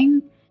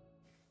feeling.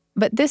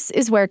 But this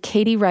is where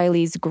Katie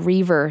Riley's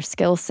griever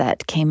skill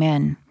set came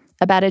in.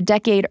 About a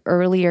decade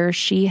earlier,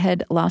 she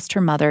had lost her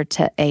mother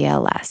to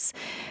ALS.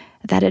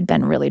 That had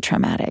been really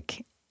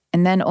traumatic.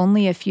 And then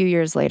only a few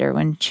years later,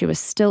 when she was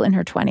still in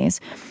her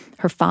 20s,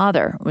 her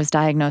father was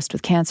diagnosed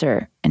with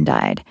cancer and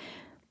died.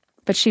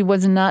 But she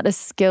was not a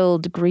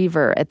skilled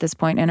griever at this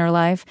point in her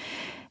life,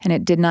 and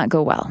it did not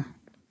go well.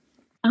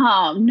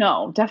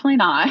 No, definitely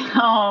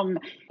not.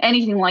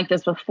 Anything like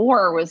this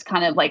before was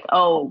kind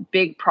of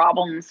big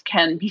problems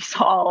can be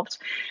solved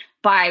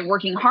by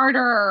working harder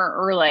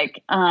or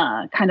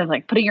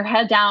putting your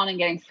head down and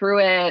getting through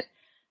it,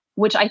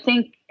 which I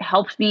think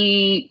helped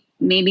me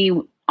maybe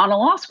on a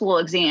law school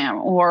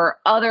exam or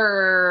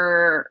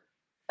other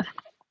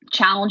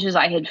challenges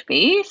I had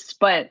faced.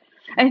 But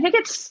I think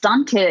it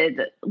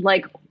stunted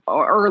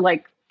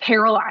or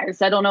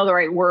paralyzed, I don't know the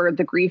right word,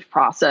 the grief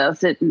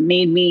process. It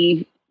made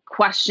me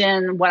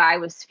question what I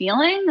was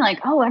feeling.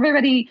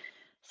 Everybody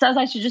says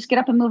I should just get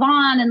up and move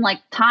on, and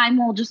time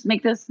will just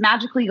make this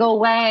magically go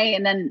away.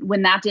 And then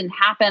when that didn't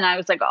happen, I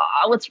was like,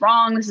 oh, what's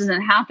wrong? This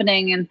isn't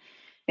happening. And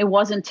it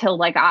wasn't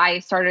until I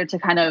started to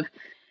kind of,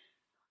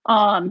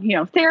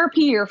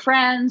 therapy or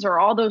friends or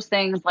all those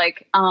things,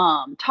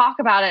 talk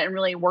about it and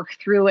really work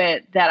through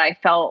it, that I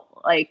felt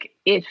like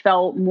it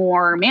felt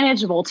more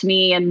manageable to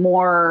me and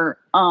more,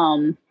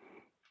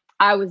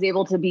 I was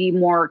able to be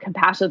more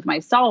compassionate with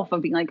myself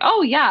of being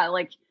oh yeah,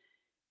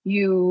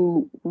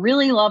 you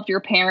really loved your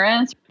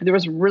parents. There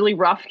was really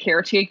rough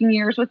caretaking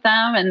years with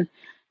them, and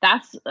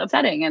that's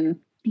upsetting, and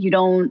you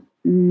don't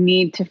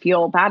need to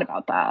feel bad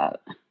about that.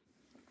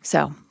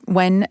 So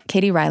when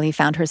Katie Riley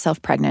found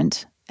herself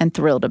pregnant and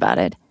thrilled about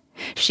it,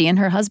 she and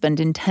her husband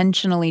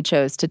intentionally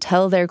chose to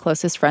tell their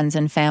closest friends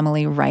and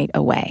family right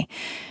away.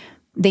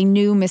 They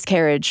knew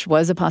miscarriage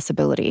was a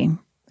possibility.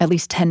 At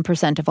least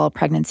 10% of all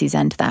pregnancies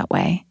end that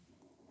way.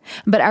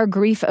 But our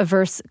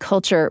grief-averse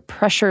culture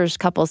pressures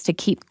couples to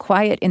keep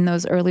quiet in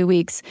those early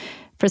weeks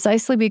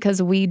precisely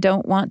because we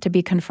don't want to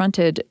be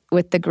confronted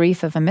with the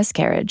grief of a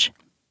miscarriage.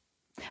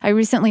 I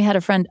recently had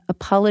a friend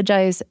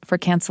apologize for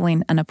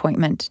canceling an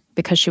appointment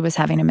because she was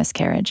having a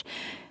miscarriage,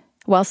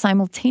 while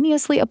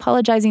simultaneously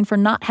apologizing for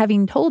not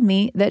having told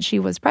me that she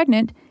was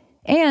pregnant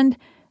and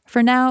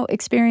for now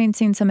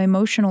experiencing some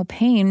emotional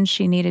pain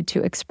she needed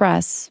to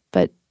express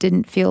but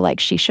didn't feel like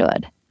she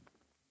should.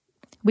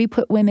 We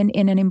put women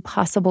in an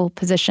impossible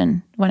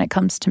position when it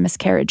comes to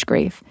miscarriage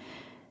grief,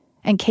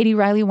 and Katie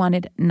Riley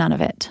wanted none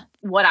of it.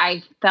 What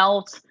I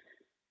felt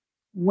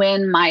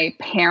when my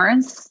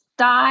parents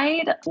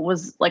died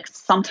was like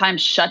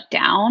sometimes shut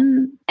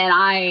down. And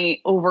I,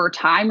 over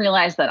time,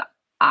 realized that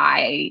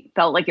I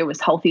felt like it was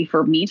healthy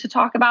for me to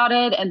talk about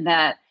it and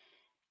that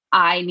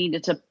I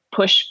needed to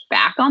push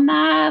back on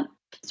that.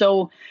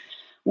 So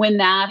when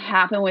that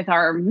happened with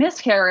our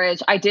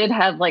miscarriage, I did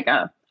have like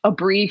a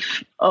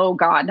brief, oh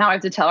God, now I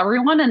have to tell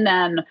everyone. And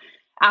then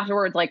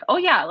afterwards, like, oh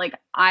yeah, like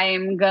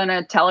I'm going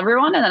to tell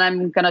everyone and then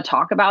I'm going to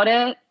talk about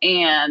it.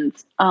 And,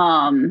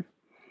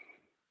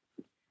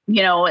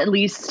 at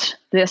least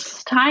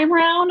this time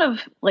round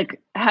of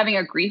like having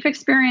a grief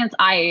experience,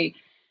 I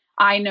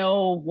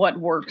know what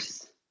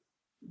works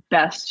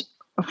best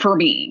for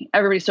me.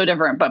 Everybody's so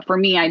different, but for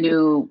me, I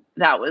knew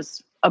that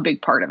was a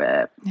big part of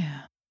it.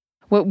 Yeah.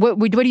 What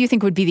do you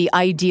think would be the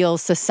ideal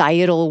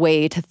societal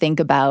way to think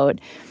about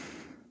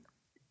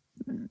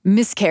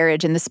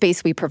miscarriage and the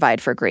space we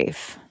provide for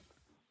grief?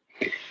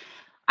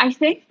 I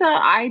think the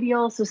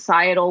ideal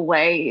societal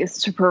way is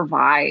to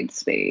provide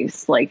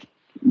space. Like,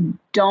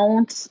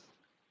 don't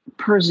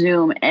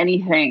presume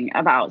anything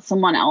about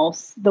someone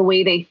else, the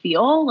way they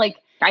feel. Like,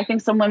 I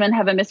think some women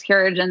have a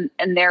miscarriage and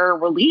they're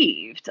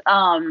relieved,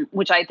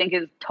 which I think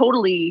is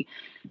totally,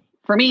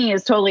 for me,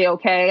 is totally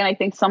okay. And I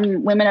think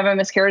some women have a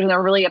miscarriage and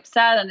they're really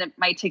upset and it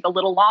might take a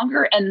little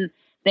longer and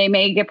they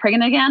may get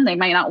pregnant again. They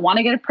might not want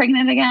to get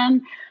pregnant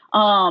again.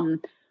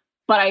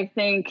 But I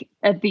think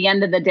at the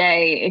end of the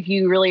day, if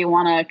you really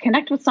want to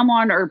connect with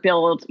someone or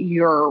build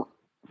your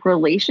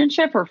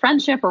relationship or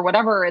friendship or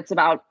whatever, it's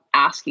about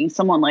asking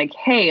someone like,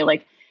 hey,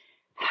 like,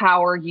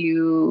 how are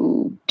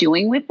you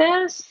doing with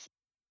this?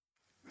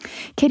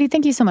 Katie,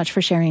 thank you so much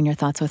for sharing your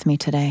thoughts with me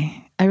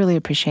today. I really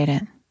appreciate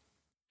it.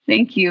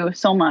 Thank you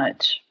so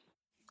much.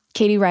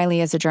 Katie Riley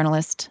is a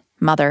journalist,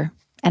 mother,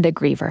 and a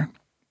griever.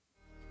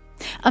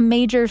 A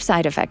major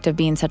side effect of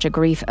being such a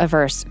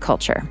grief-averse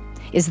culture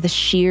is the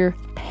sheer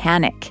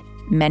panic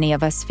many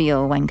of us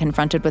feel when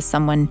confronted with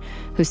someone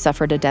who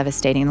suffered a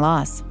devastating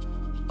loss.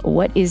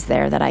 What is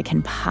there that I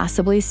can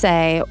possibly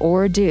say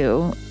or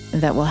do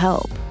that will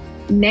help?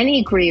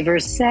 Many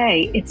grievers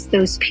say it's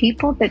those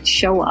people that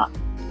show up,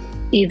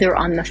 either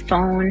on the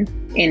phone,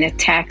 in a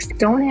text.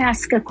 Don't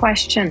ask a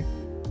question.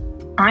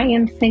 I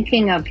am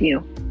thinking of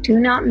you. Do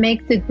not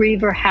make the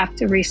griever have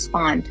to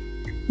respond.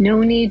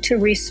 No need to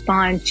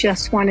respond.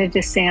 Just wanted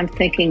to say I'm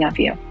thinking of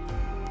you.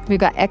 We've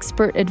got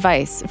expert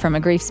advice from a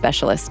grief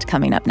specialist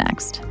coming up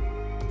next.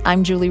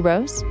 I'm Julie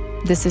Rose.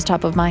 This is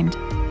Top of Mind.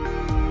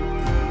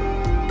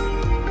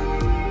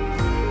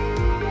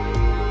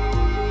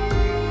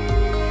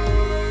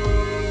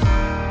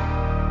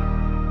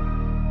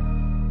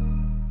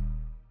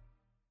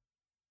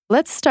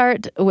 Let's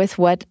start with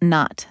what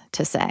not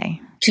to say.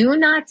 Do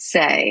not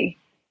say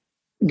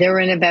they're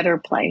in a better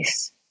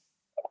place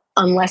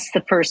unless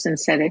the person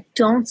said it.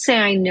 Don't say,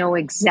 I know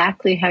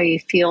exactly how you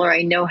feel or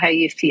I know how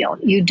you feel.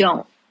 You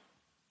don't,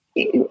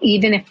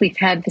 even if we've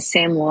had the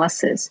same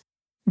losses.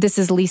 This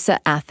is Lisa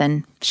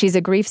Athen. She's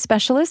a grief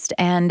specialist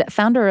and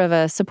founder of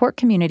a support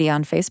community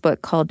on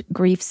Facebook called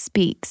Grief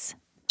Speaks.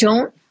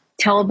 Don't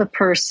tell the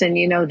person,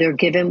 they're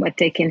given what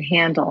they can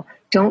handle.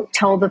 Don't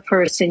tell the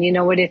person,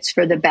 what, it's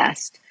for the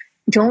best.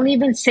 Don't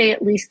even say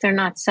at least they're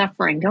not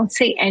suffering. Don't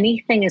say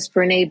anything, as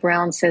Brene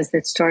Brown says,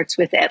 that starts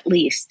with at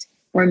least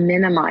or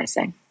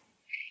minimizing.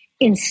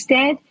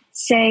 Instead,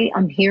 say,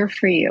 I'm here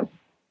for you.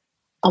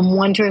 I'm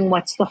wondering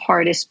what's the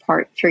hardest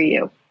part for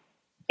you.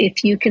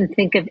 If you can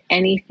think of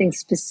anything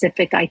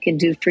specific I can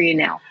do for you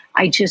now,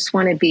 I just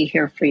want to be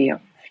here for you.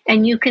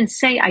 And you can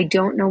say, I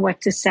don't know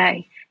what to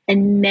say.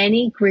 And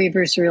many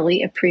grievers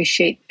really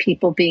appreciate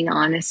people being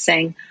honest,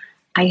 saying,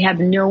 I have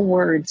no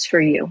words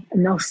for you.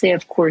 And they'll say,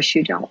 of course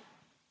you don't.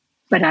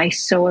 But I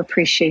so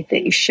appreciate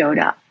that you showed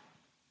up.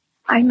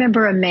 I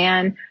remember a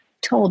man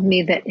told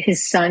me that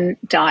his son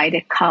died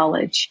at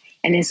college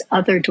and his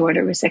other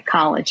daughter was at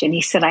college. And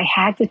he said, I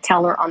had to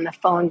tell her on the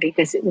phone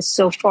because it was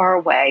so far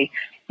away.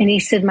 And he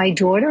said, my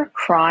daughter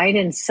cried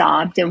and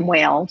sobbed and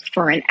wailed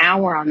for an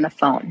hour on the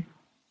phone.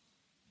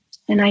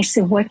 And I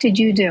said, what did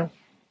you do?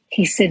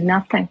 He said,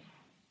 nothing.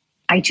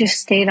 I just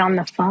stayed on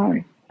the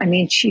phone. I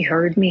mean, she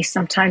heard me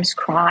sometimes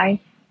cry.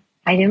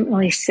 I didn't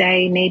really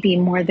say maybe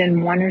more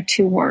than one or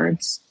two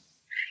words.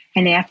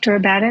 And after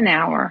about an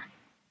hour,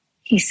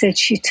 he said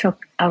she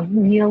took a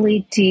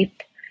really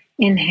deep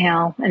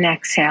inhale and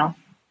exhale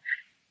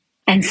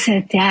and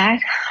said, Dad,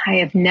 I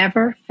have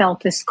never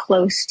felt as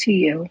close to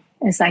you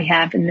as I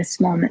have in this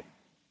moment.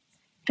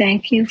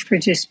 Thank you for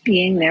just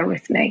being there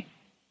with me.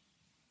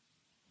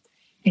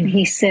 And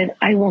he said,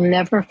 I will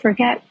never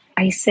forget.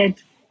 I said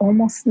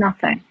almost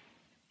nothing,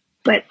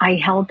 but I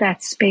held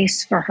that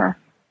space for her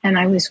and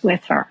I was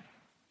with her.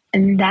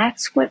 And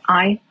that's what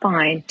I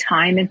find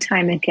time and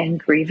time again,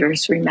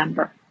 grievers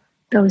remember,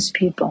 those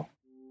people.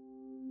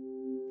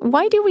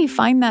 Why do we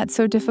find that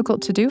so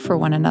difficult to do for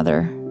one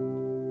another?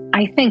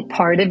 I think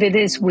part of it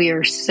is we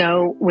are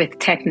so with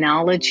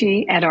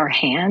technology at our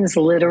hands,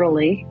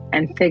 literally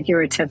and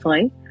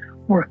figuratively.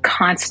 We're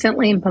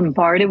constantly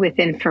bombarded with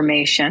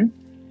information.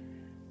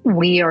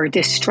 We are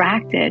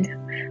distracted,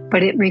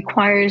 but it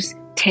requires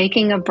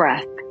taking a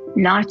breath,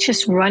 not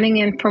just running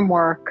in from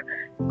work,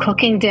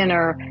 cooking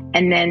dinner,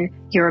 and then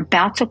you're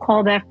about to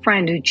call that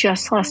friend who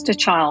just lost a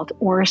child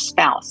or a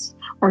spouse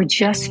or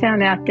just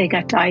found out they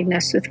got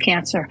diagnosed with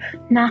cancer.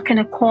 I'm not going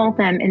to call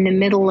them in the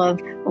middle of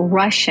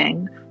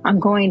rushing. I'm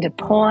going to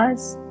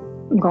pause.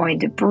 I'm going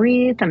to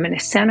breathe. I'm going to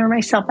center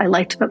myself. I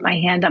like to put my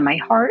hand on my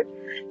heart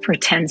for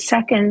 10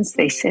 seconds.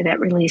 They say that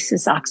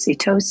releases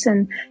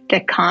oxytocin,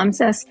 that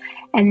calms us.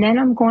 And then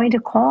I'm going to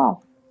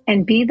call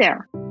and be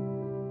there.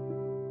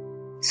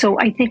 So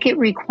I think it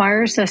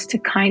requires us to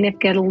kind of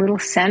get a little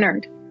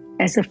centered.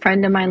 As a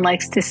friend of mine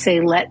likes to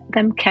say, let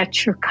them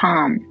catch your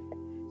calm.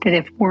 That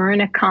if we're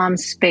in a calm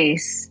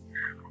space,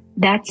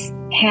 that's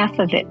half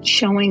of it,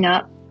 showing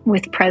up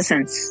with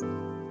presence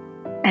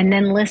and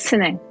then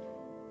listening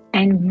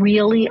and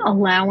really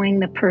allowing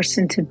the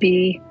person to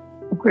be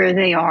where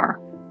they are.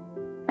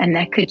 And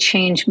that could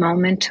change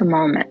moment to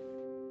moment.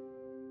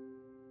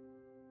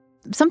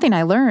 Something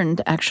I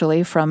learned,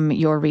 actually, from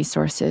your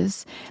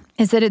resources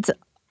is that it's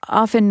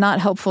often not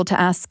helpful to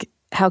ask,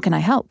 how can I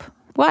help?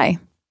 Why?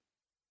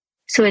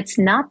 So it's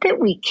not that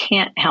we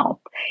can't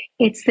help.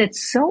 It's that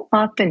so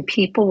often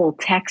people will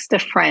text a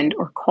friend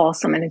or call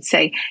someone and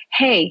say,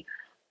 hey,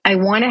 I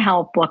want to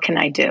help. What can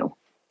I do?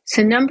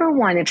 So number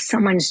one, if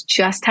someone's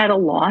just had a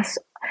loss,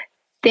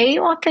 they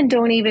often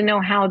don't even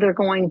know how they're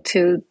going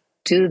to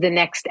do the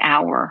next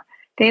hour.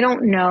 They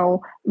don't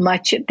know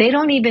much. They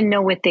don't even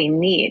know what they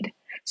need.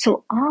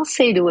 So I'll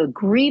say to a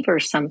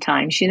griever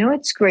sometimes,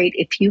 it's great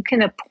if you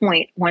can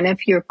appoint one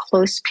of your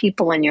close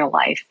people in your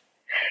life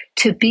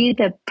to be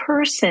the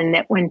person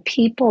that when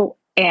people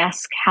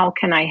ask, how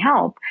can I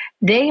help?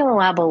 They will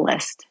have a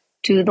list,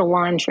 do the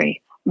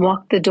laundry,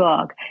 walk the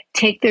dog,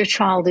 take their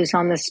child who's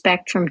on the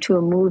spectrum to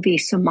a movie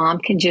so mom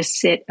can just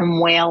sit and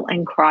wail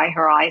and cry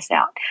her eyes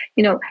out,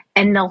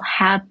 and they'll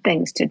have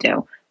things to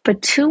do.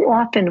 But too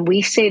often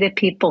we say to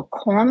people,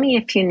 call me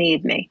if you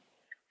need me.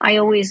 I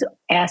always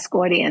ask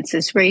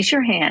audiences, raise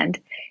your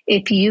hand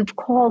if you've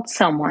called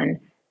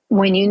someone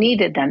when you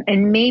needed them.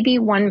 And maybe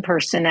one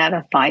person out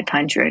of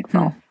 500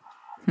 will.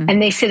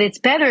 And they said, it's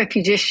better if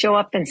you just show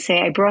up and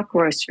say, I brought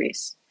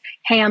groceries.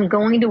 Hey, I'm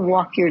going to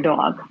walk your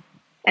dog.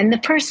 And the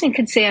person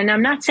could say, and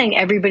I'm not saying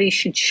everybody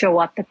should show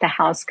up at the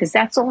house because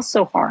that's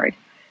also hard.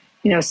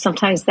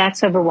 Sometimes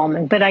that's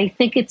overwhelming. But I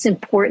think it's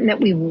important that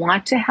we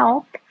want to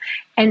help.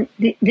 And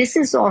this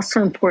is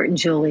also important,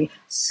 Julie.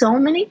 So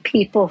many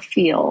people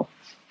feel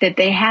that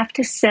they have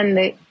to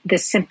send the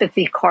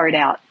sympathy card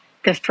out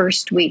the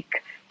first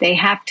week. They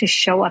have to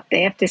show up.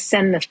 They have to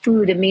send the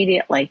food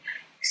immediately.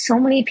 So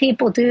many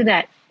people do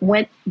that.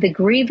 What the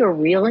griever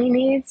really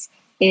needs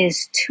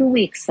is 2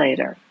 weeks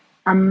later,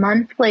 a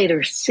month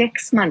later,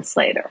 6 months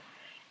later.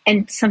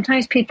 And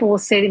sometimes people will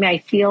say to me, I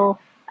feel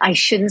I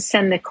shouldn't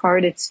send the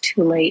card. It's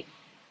too late.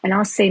 And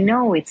I'll say,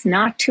 no, it's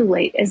not too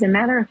late. As a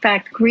matter of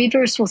fact,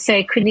 grievers will say,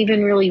 I couldn't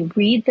even really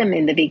read them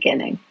in the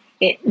beginning.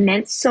 It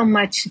meant so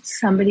much that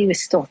somebody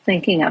was still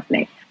thinking of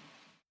me.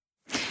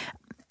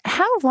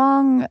 How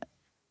long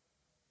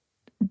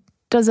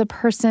does a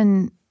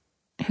person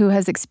who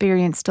has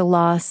experienced a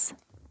loss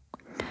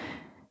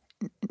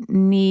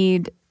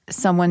need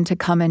someone to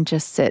come and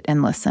just sit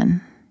and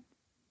listen?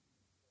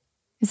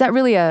 Is that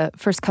really a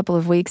first couple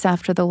of weeks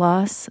after the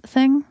loss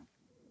thing?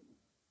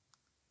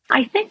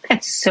 I think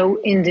that's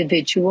so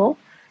individual.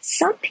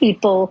 Some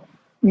people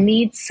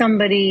need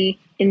somebody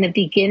in the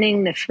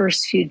beginning, the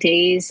first few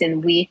days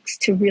and weeks,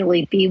 to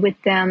really be with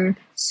them,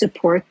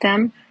 support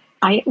them.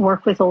 I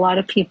work with a lot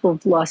of people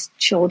who've lost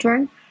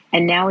children,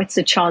 and now it's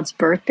a child's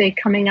birthday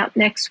coming up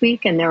next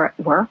week, and they're at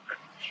work,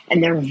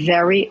 and they're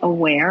very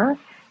aware.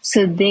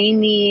 So they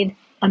need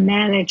a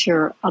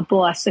manager, a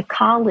boss, a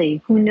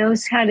colleague who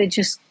knows how to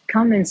just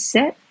come and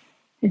sit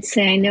and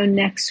say, I know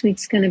next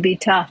week's going to be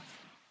tough.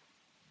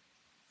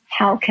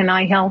 How can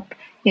I help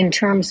in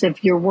terms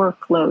of your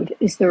workload?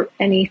 Is there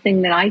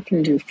anything that I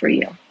can do for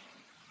you?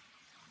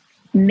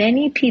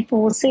 Many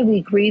people will say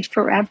we grieve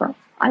forever.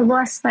 I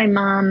lost my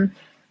mom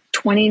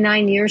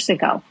 29 years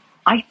ago.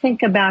 I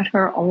think about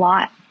her a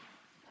lot.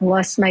 I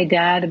lost my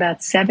dad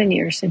about 7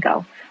 years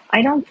ago.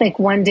 I don't think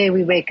one day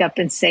we wake up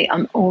and say,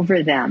 I'm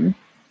over them.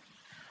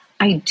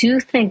 I do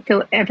think,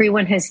 though,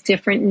 everyone has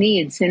different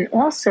needs. And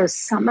also,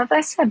 some of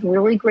us have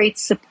really great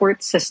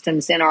support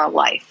systems in our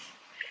life.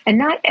 And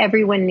not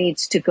everyone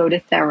needs to go to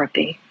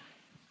therapy.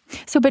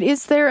 So, but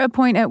is there a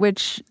point at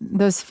which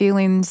those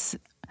feelings,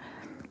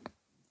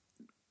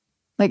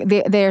 Like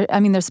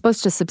they're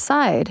supposed to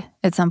subside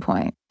at some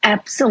point.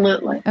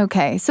 Absolutely.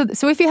 Okay.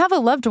 So if you have a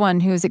loved one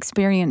who's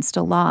experienced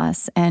a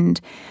loss and,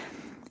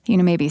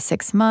 maybe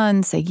 6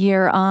 months, a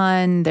year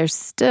on, they're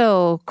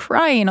still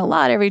crying a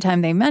lot every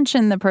time they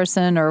mention the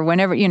person, or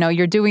whenever,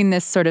 you're doing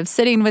this sort of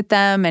sitting with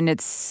them, and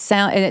it's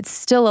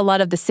still a lot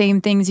of the same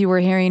things you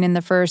were hearing in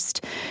the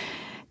first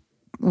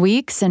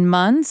weeks and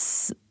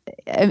months.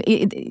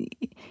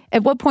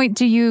 At what point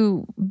do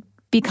you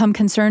become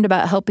concerned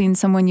about helping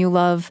someone you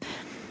love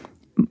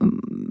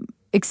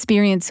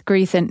experience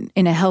grief in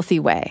a healthy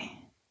way?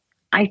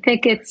 I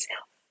think it's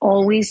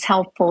always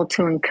helpful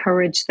to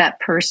encourage that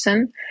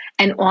person.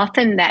 And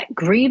often that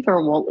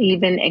griever will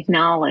even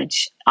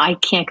acknowledge, I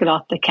can't get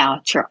off the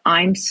couch, or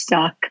I'm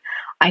stuck.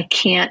 I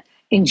can't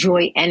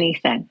enjoy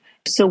anything.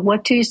 So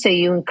what do you say?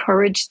 You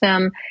encourage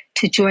them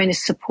to join a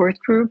support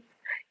group,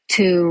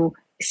 to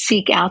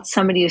seek out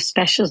somebody who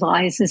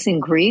specializes in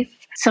grief.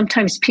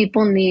 Sometimes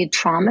people need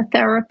trauma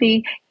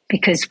therapy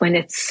because when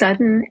it's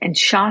sudden and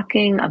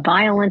shocking, a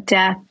violent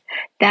death,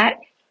 that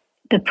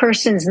the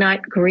person's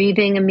not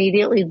grieving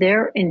immediately.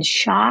 They're in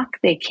shock.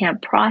 They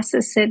can't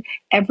process it.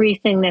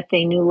 Everything that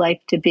they knew life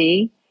to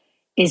be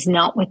is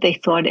not what they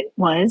thought it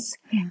was.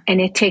 Yeah.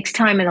 And it takes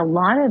time. And a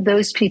lot of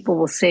those people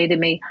will say to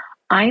me,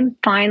 I'm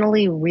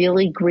finally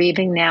really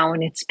grieving now,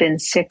 and it's been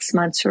 6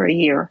 months or a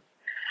year.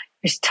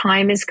 As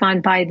time has gone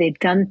by, they've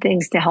done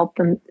things to help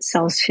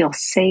themselves feel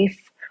safe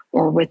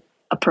or with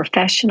a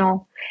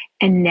professional.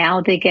 And now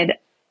they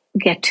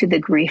get to the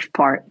grief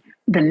part,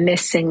 the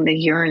missing, the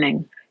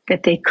yearning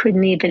that they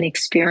couldn't even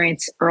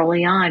experience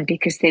early on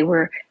because they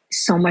were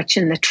so much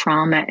in the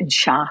trauma and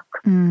shock.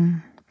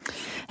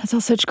 That's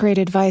all such great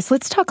advice.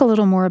 Let's talk a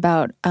little more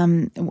about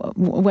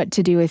what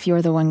to do if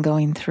you're the one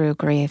going through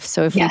grief.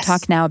 So if we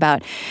talk now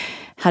about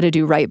how to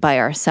do right by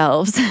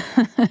ourselves.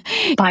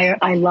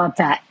 I love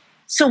that.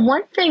 So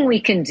one thing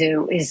we can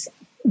do is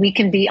we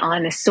can be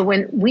honest. So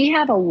when we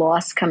have a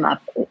loss come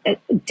up,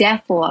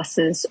 death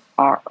losses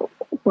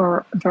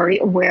we're very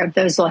aware of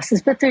those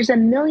losses, but there's a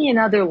million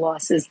other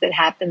losses that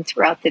happen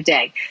throughout the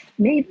day.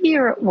 Maybe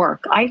you're at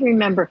work. I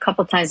remember a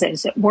couple of times I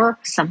was at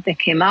work, something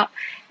came up,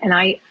 and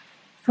I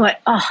thought,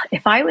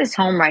 if I was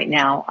home right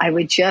now, I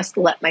would just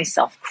let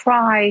myself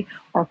cry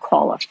or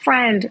call a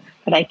friend,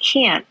 but I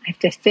can't. I have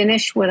to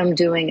finish what I'm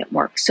doing at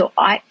work. So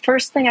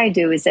first thing I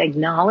do is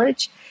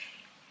acknowledge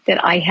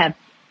that I have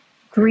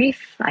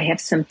grief, I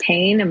have some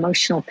pain,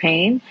 emotional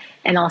pain,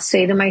 and I'll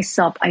say to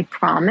myself, I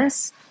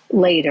promise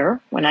later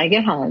when I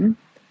get home,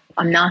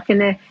 I'm not going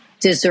to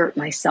desert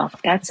myself.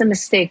 That's a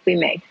mistake we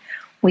make.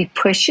 We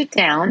push it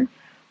down.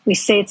 We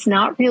say it's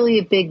not really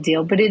a big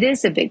deal, but it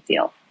is a big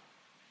deal.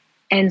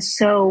 And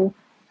so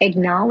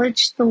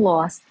acknowledge the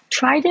loss.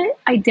 Try to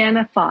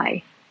identify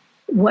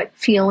what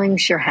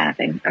feelings you're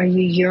having. Are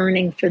you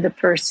yearning for the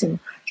person?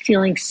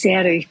 Feeling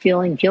sad? Are you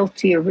feeling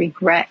guilty or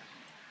regret?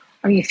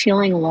 Are you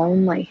feeling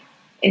lonely,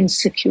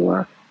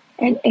 insecure?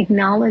 And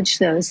acknowledge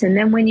those. And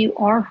then when you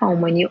are home,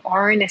 when you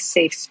are in a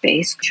safe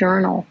space,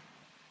 journal,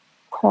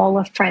 call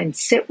a friend,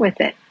 sit with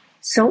it.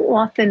 So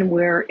often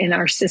we're in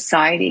our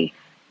society,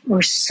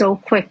 we're so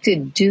quick to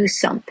do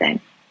something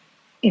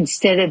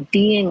instead of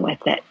being with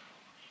it,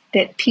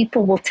 that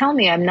people will tell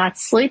me I'm not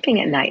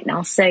sleeping at night. And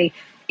I'll say,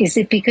 is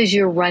it because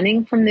you're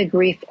running from the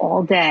grief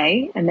all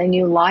day and then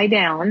you lie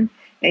down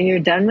and you're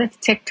done with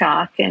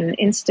TikTok and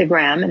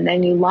Instagram and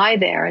then you lie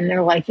there and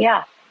they're like,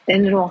 yeah,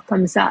 then it all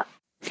comes up.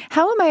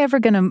 How am I ever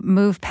going to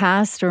move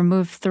past or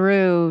move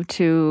through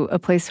to a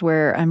place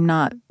where I'm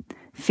not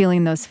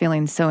feeling those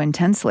feelings so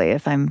intensely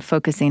if I'm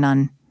focusing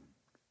on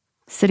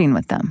sitting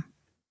with them?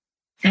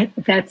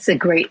 That's a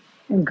great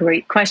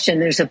question.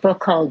 There's a book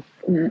called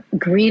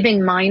Grieving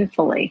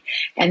Mindfully.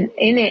 And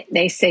in it,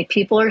 they say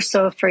people are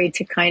so afraid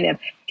to kind of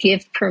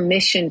give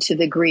permission to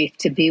the grief,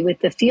 to be with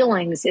the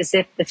feelings as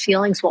if the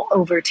feelings will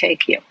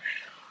overtake you.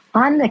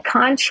 On the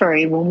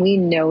contrary, when we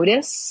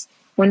notice,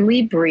 when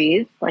we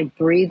breathe, like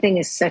breathing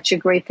is such a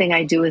great thing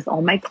I do with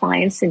all my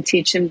clients and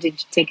teach them to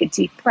take a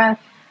deep breath,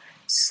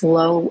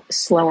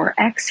 slower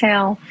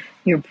exhale.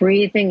 You're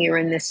breathing, you're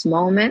in this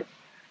moment.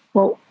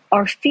 Well,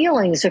 our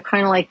feelings are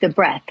kind of like the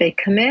breath. They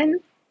come in,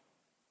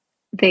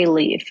 they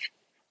leave.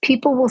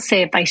 People will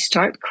say, if I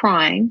start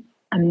crying,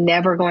 I'm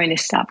never going to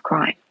stop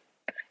crying.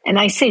 And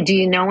I say, do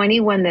you know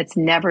anyone that's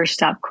never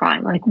stopped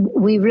crying? Like,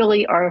 we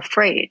really are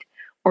afraid.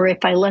 Or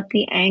if I let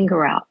the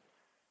anger out,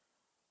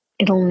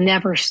 it'll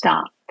never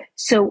stop.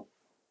 So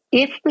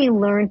if we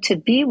learn to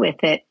be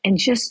with it and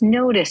just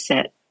notice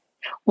it,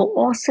 we'll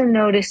also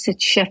notice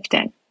it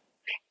shifting.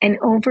 And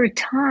over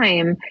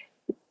time,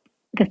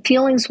 the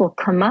feelings will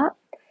come up.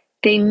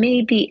 They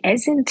may be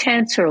as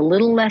intense or a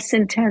little less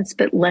intense,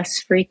 but less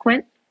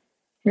frequent.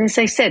 And as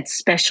I said,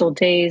 special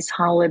days,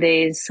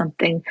 holidays,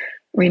 something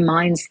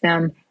reminds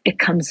them, it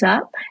comes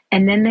up.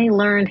 And then they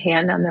learn,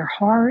 hand on their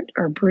heart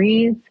or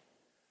breathe.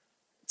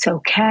 It's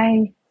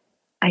okay.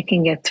 I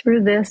can get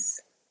through this.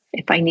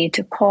 If I need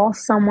to call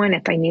someone,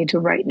 if I need to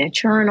write in a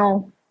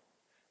journal,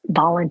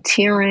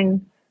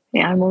 volunteering,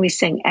 I'm always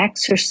saying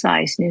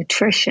exercise,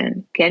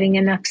 nutrition, getting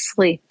enough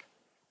sleep,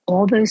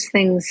 All those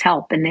things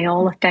help, and they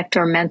all affect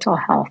our mental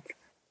health.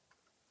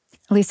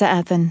 Lisa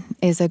Athen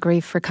is a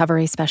grief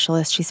recovery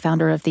specialist. She's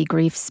founder of the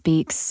Grief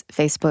Speaks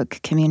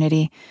Facebook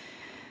community.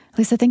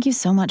 Lisa, thank you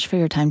so much for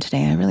your time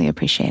today. I really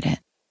appreciate it.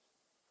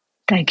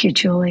 Thank you,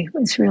 Julie. It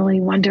was really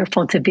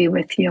wonderful to be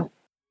with you.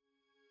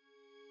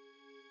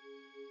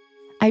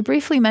 I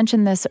briefly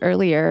mentioned this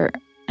earlier,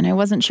 and I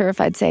wasn't sure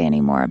if I'd say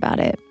any more about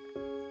it.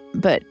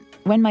 But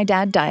when my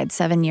dad died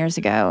 7 years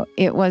ago,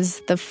 it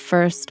was the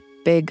first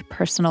big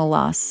personal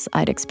loss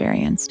I'd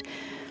experienced.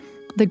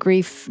 The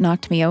grief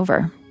knocked me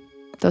over.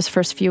 Those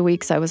first few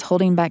weeks, I was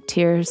holding back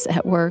tears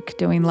at work,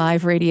 doing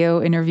live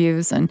radio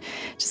interviews, and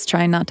just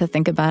trying not to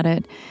think about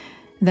it.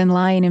 Then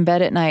lying in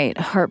bed at night,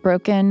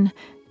 heartbroken,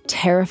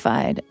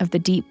 terrified of the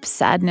deep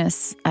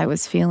sadness I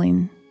was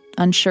feeling,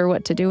 unsure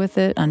what to do with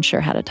it,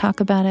 unsure how to talk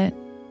about it,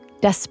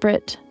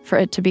 desperate for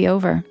it to be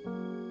over.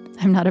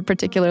 I'm not a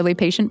particularly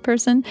patient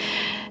person,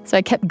 so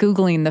I kept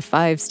Googling the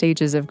 5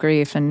 stages of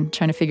grief and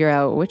trying to figure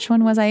out which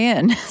one was I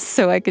in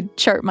so I could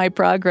chart my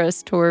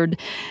progress toward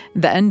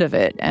the end of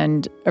it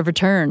and a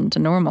return to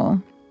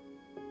normal.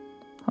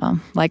 Well,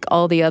 like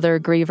all the other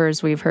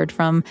grievers we've heard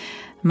from,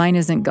 mine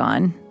isn't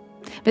gone.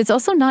 But it's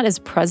also not as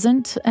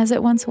present as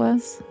it once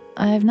was.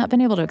 I've not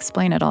been able to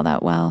explain it all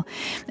that well.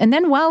 And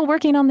then while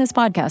working on this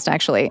podcast,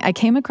 actually, I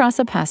came across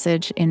a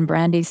passage in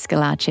Brandy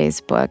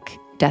Schillace's book,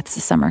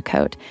 Death's Summer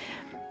Coat.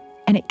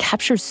 And it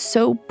captures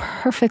so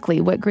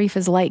perfectly what grief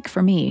is like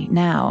for me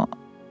now.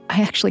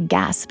 I actually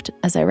gasped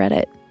as I read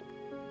it.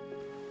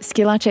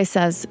 Schillace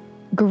says,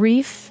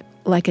 "Grief,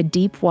 like a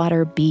deep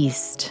water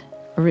beast,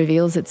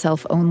 reveals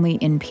itself only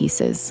in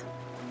pieces.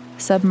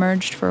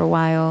 Submerged for a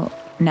while,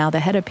 now the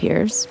head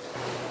appears,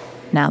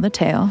 now the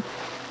tail,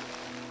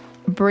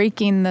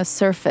 breaking the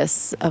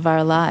surface of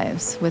our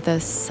lives with a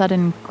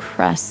sudden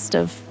crest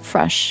of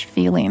fresh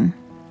feeling."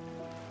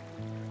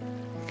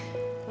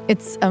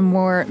 It's a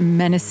more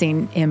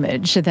menacing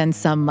image than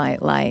some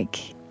might like,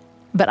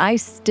 but I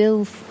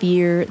still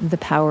fear the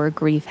power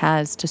grief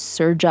has to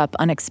surge up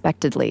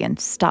unexpectedly and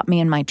stop me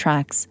in my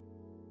tracks.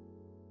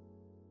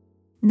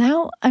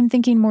 Now I'm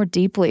thinking more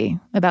deeply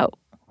about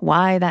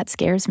why that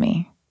scares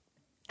me,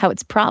 how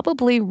it's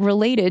probably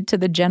related to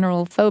the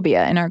general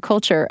phobia in our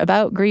culture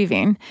about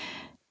grieving,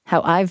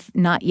 how I've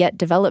not yet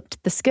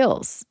developed the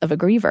skills of a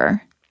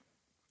griever,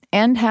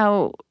 and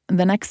how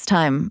the next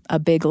time a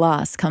big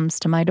loss comes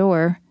to my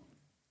door,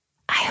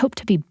 I hope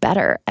to be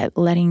better at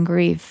letting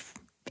grief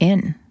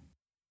in.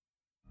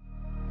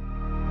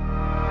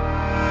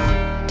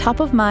 Top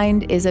of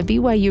Mind is a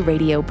BYU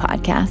radio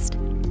podcast.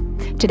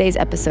 Today's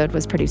episode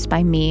was produced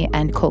by me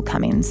and Cole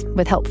Cummings,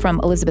 with help from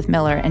Elizabeth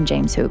Miller and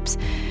James Hoops.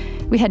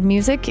 We had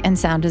music and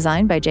sound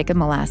design by Jacob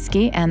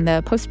Molaski and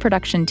the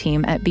post-production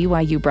team at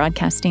BYU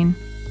Broadcasting.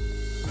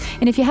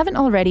 And if you haven't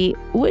already,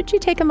 would you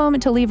take a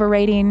moment to leave a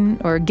rating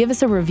or give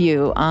us a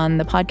review on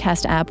the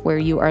podcast app where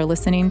you are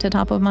listening to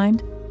Top of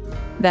Mind?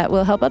 That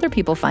will help other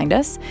people find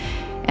us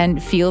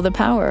and feel the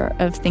power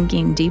of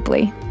thinking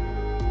deeply.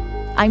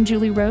 I'm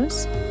Julie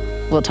Rose.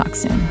 We'll talk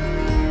soon.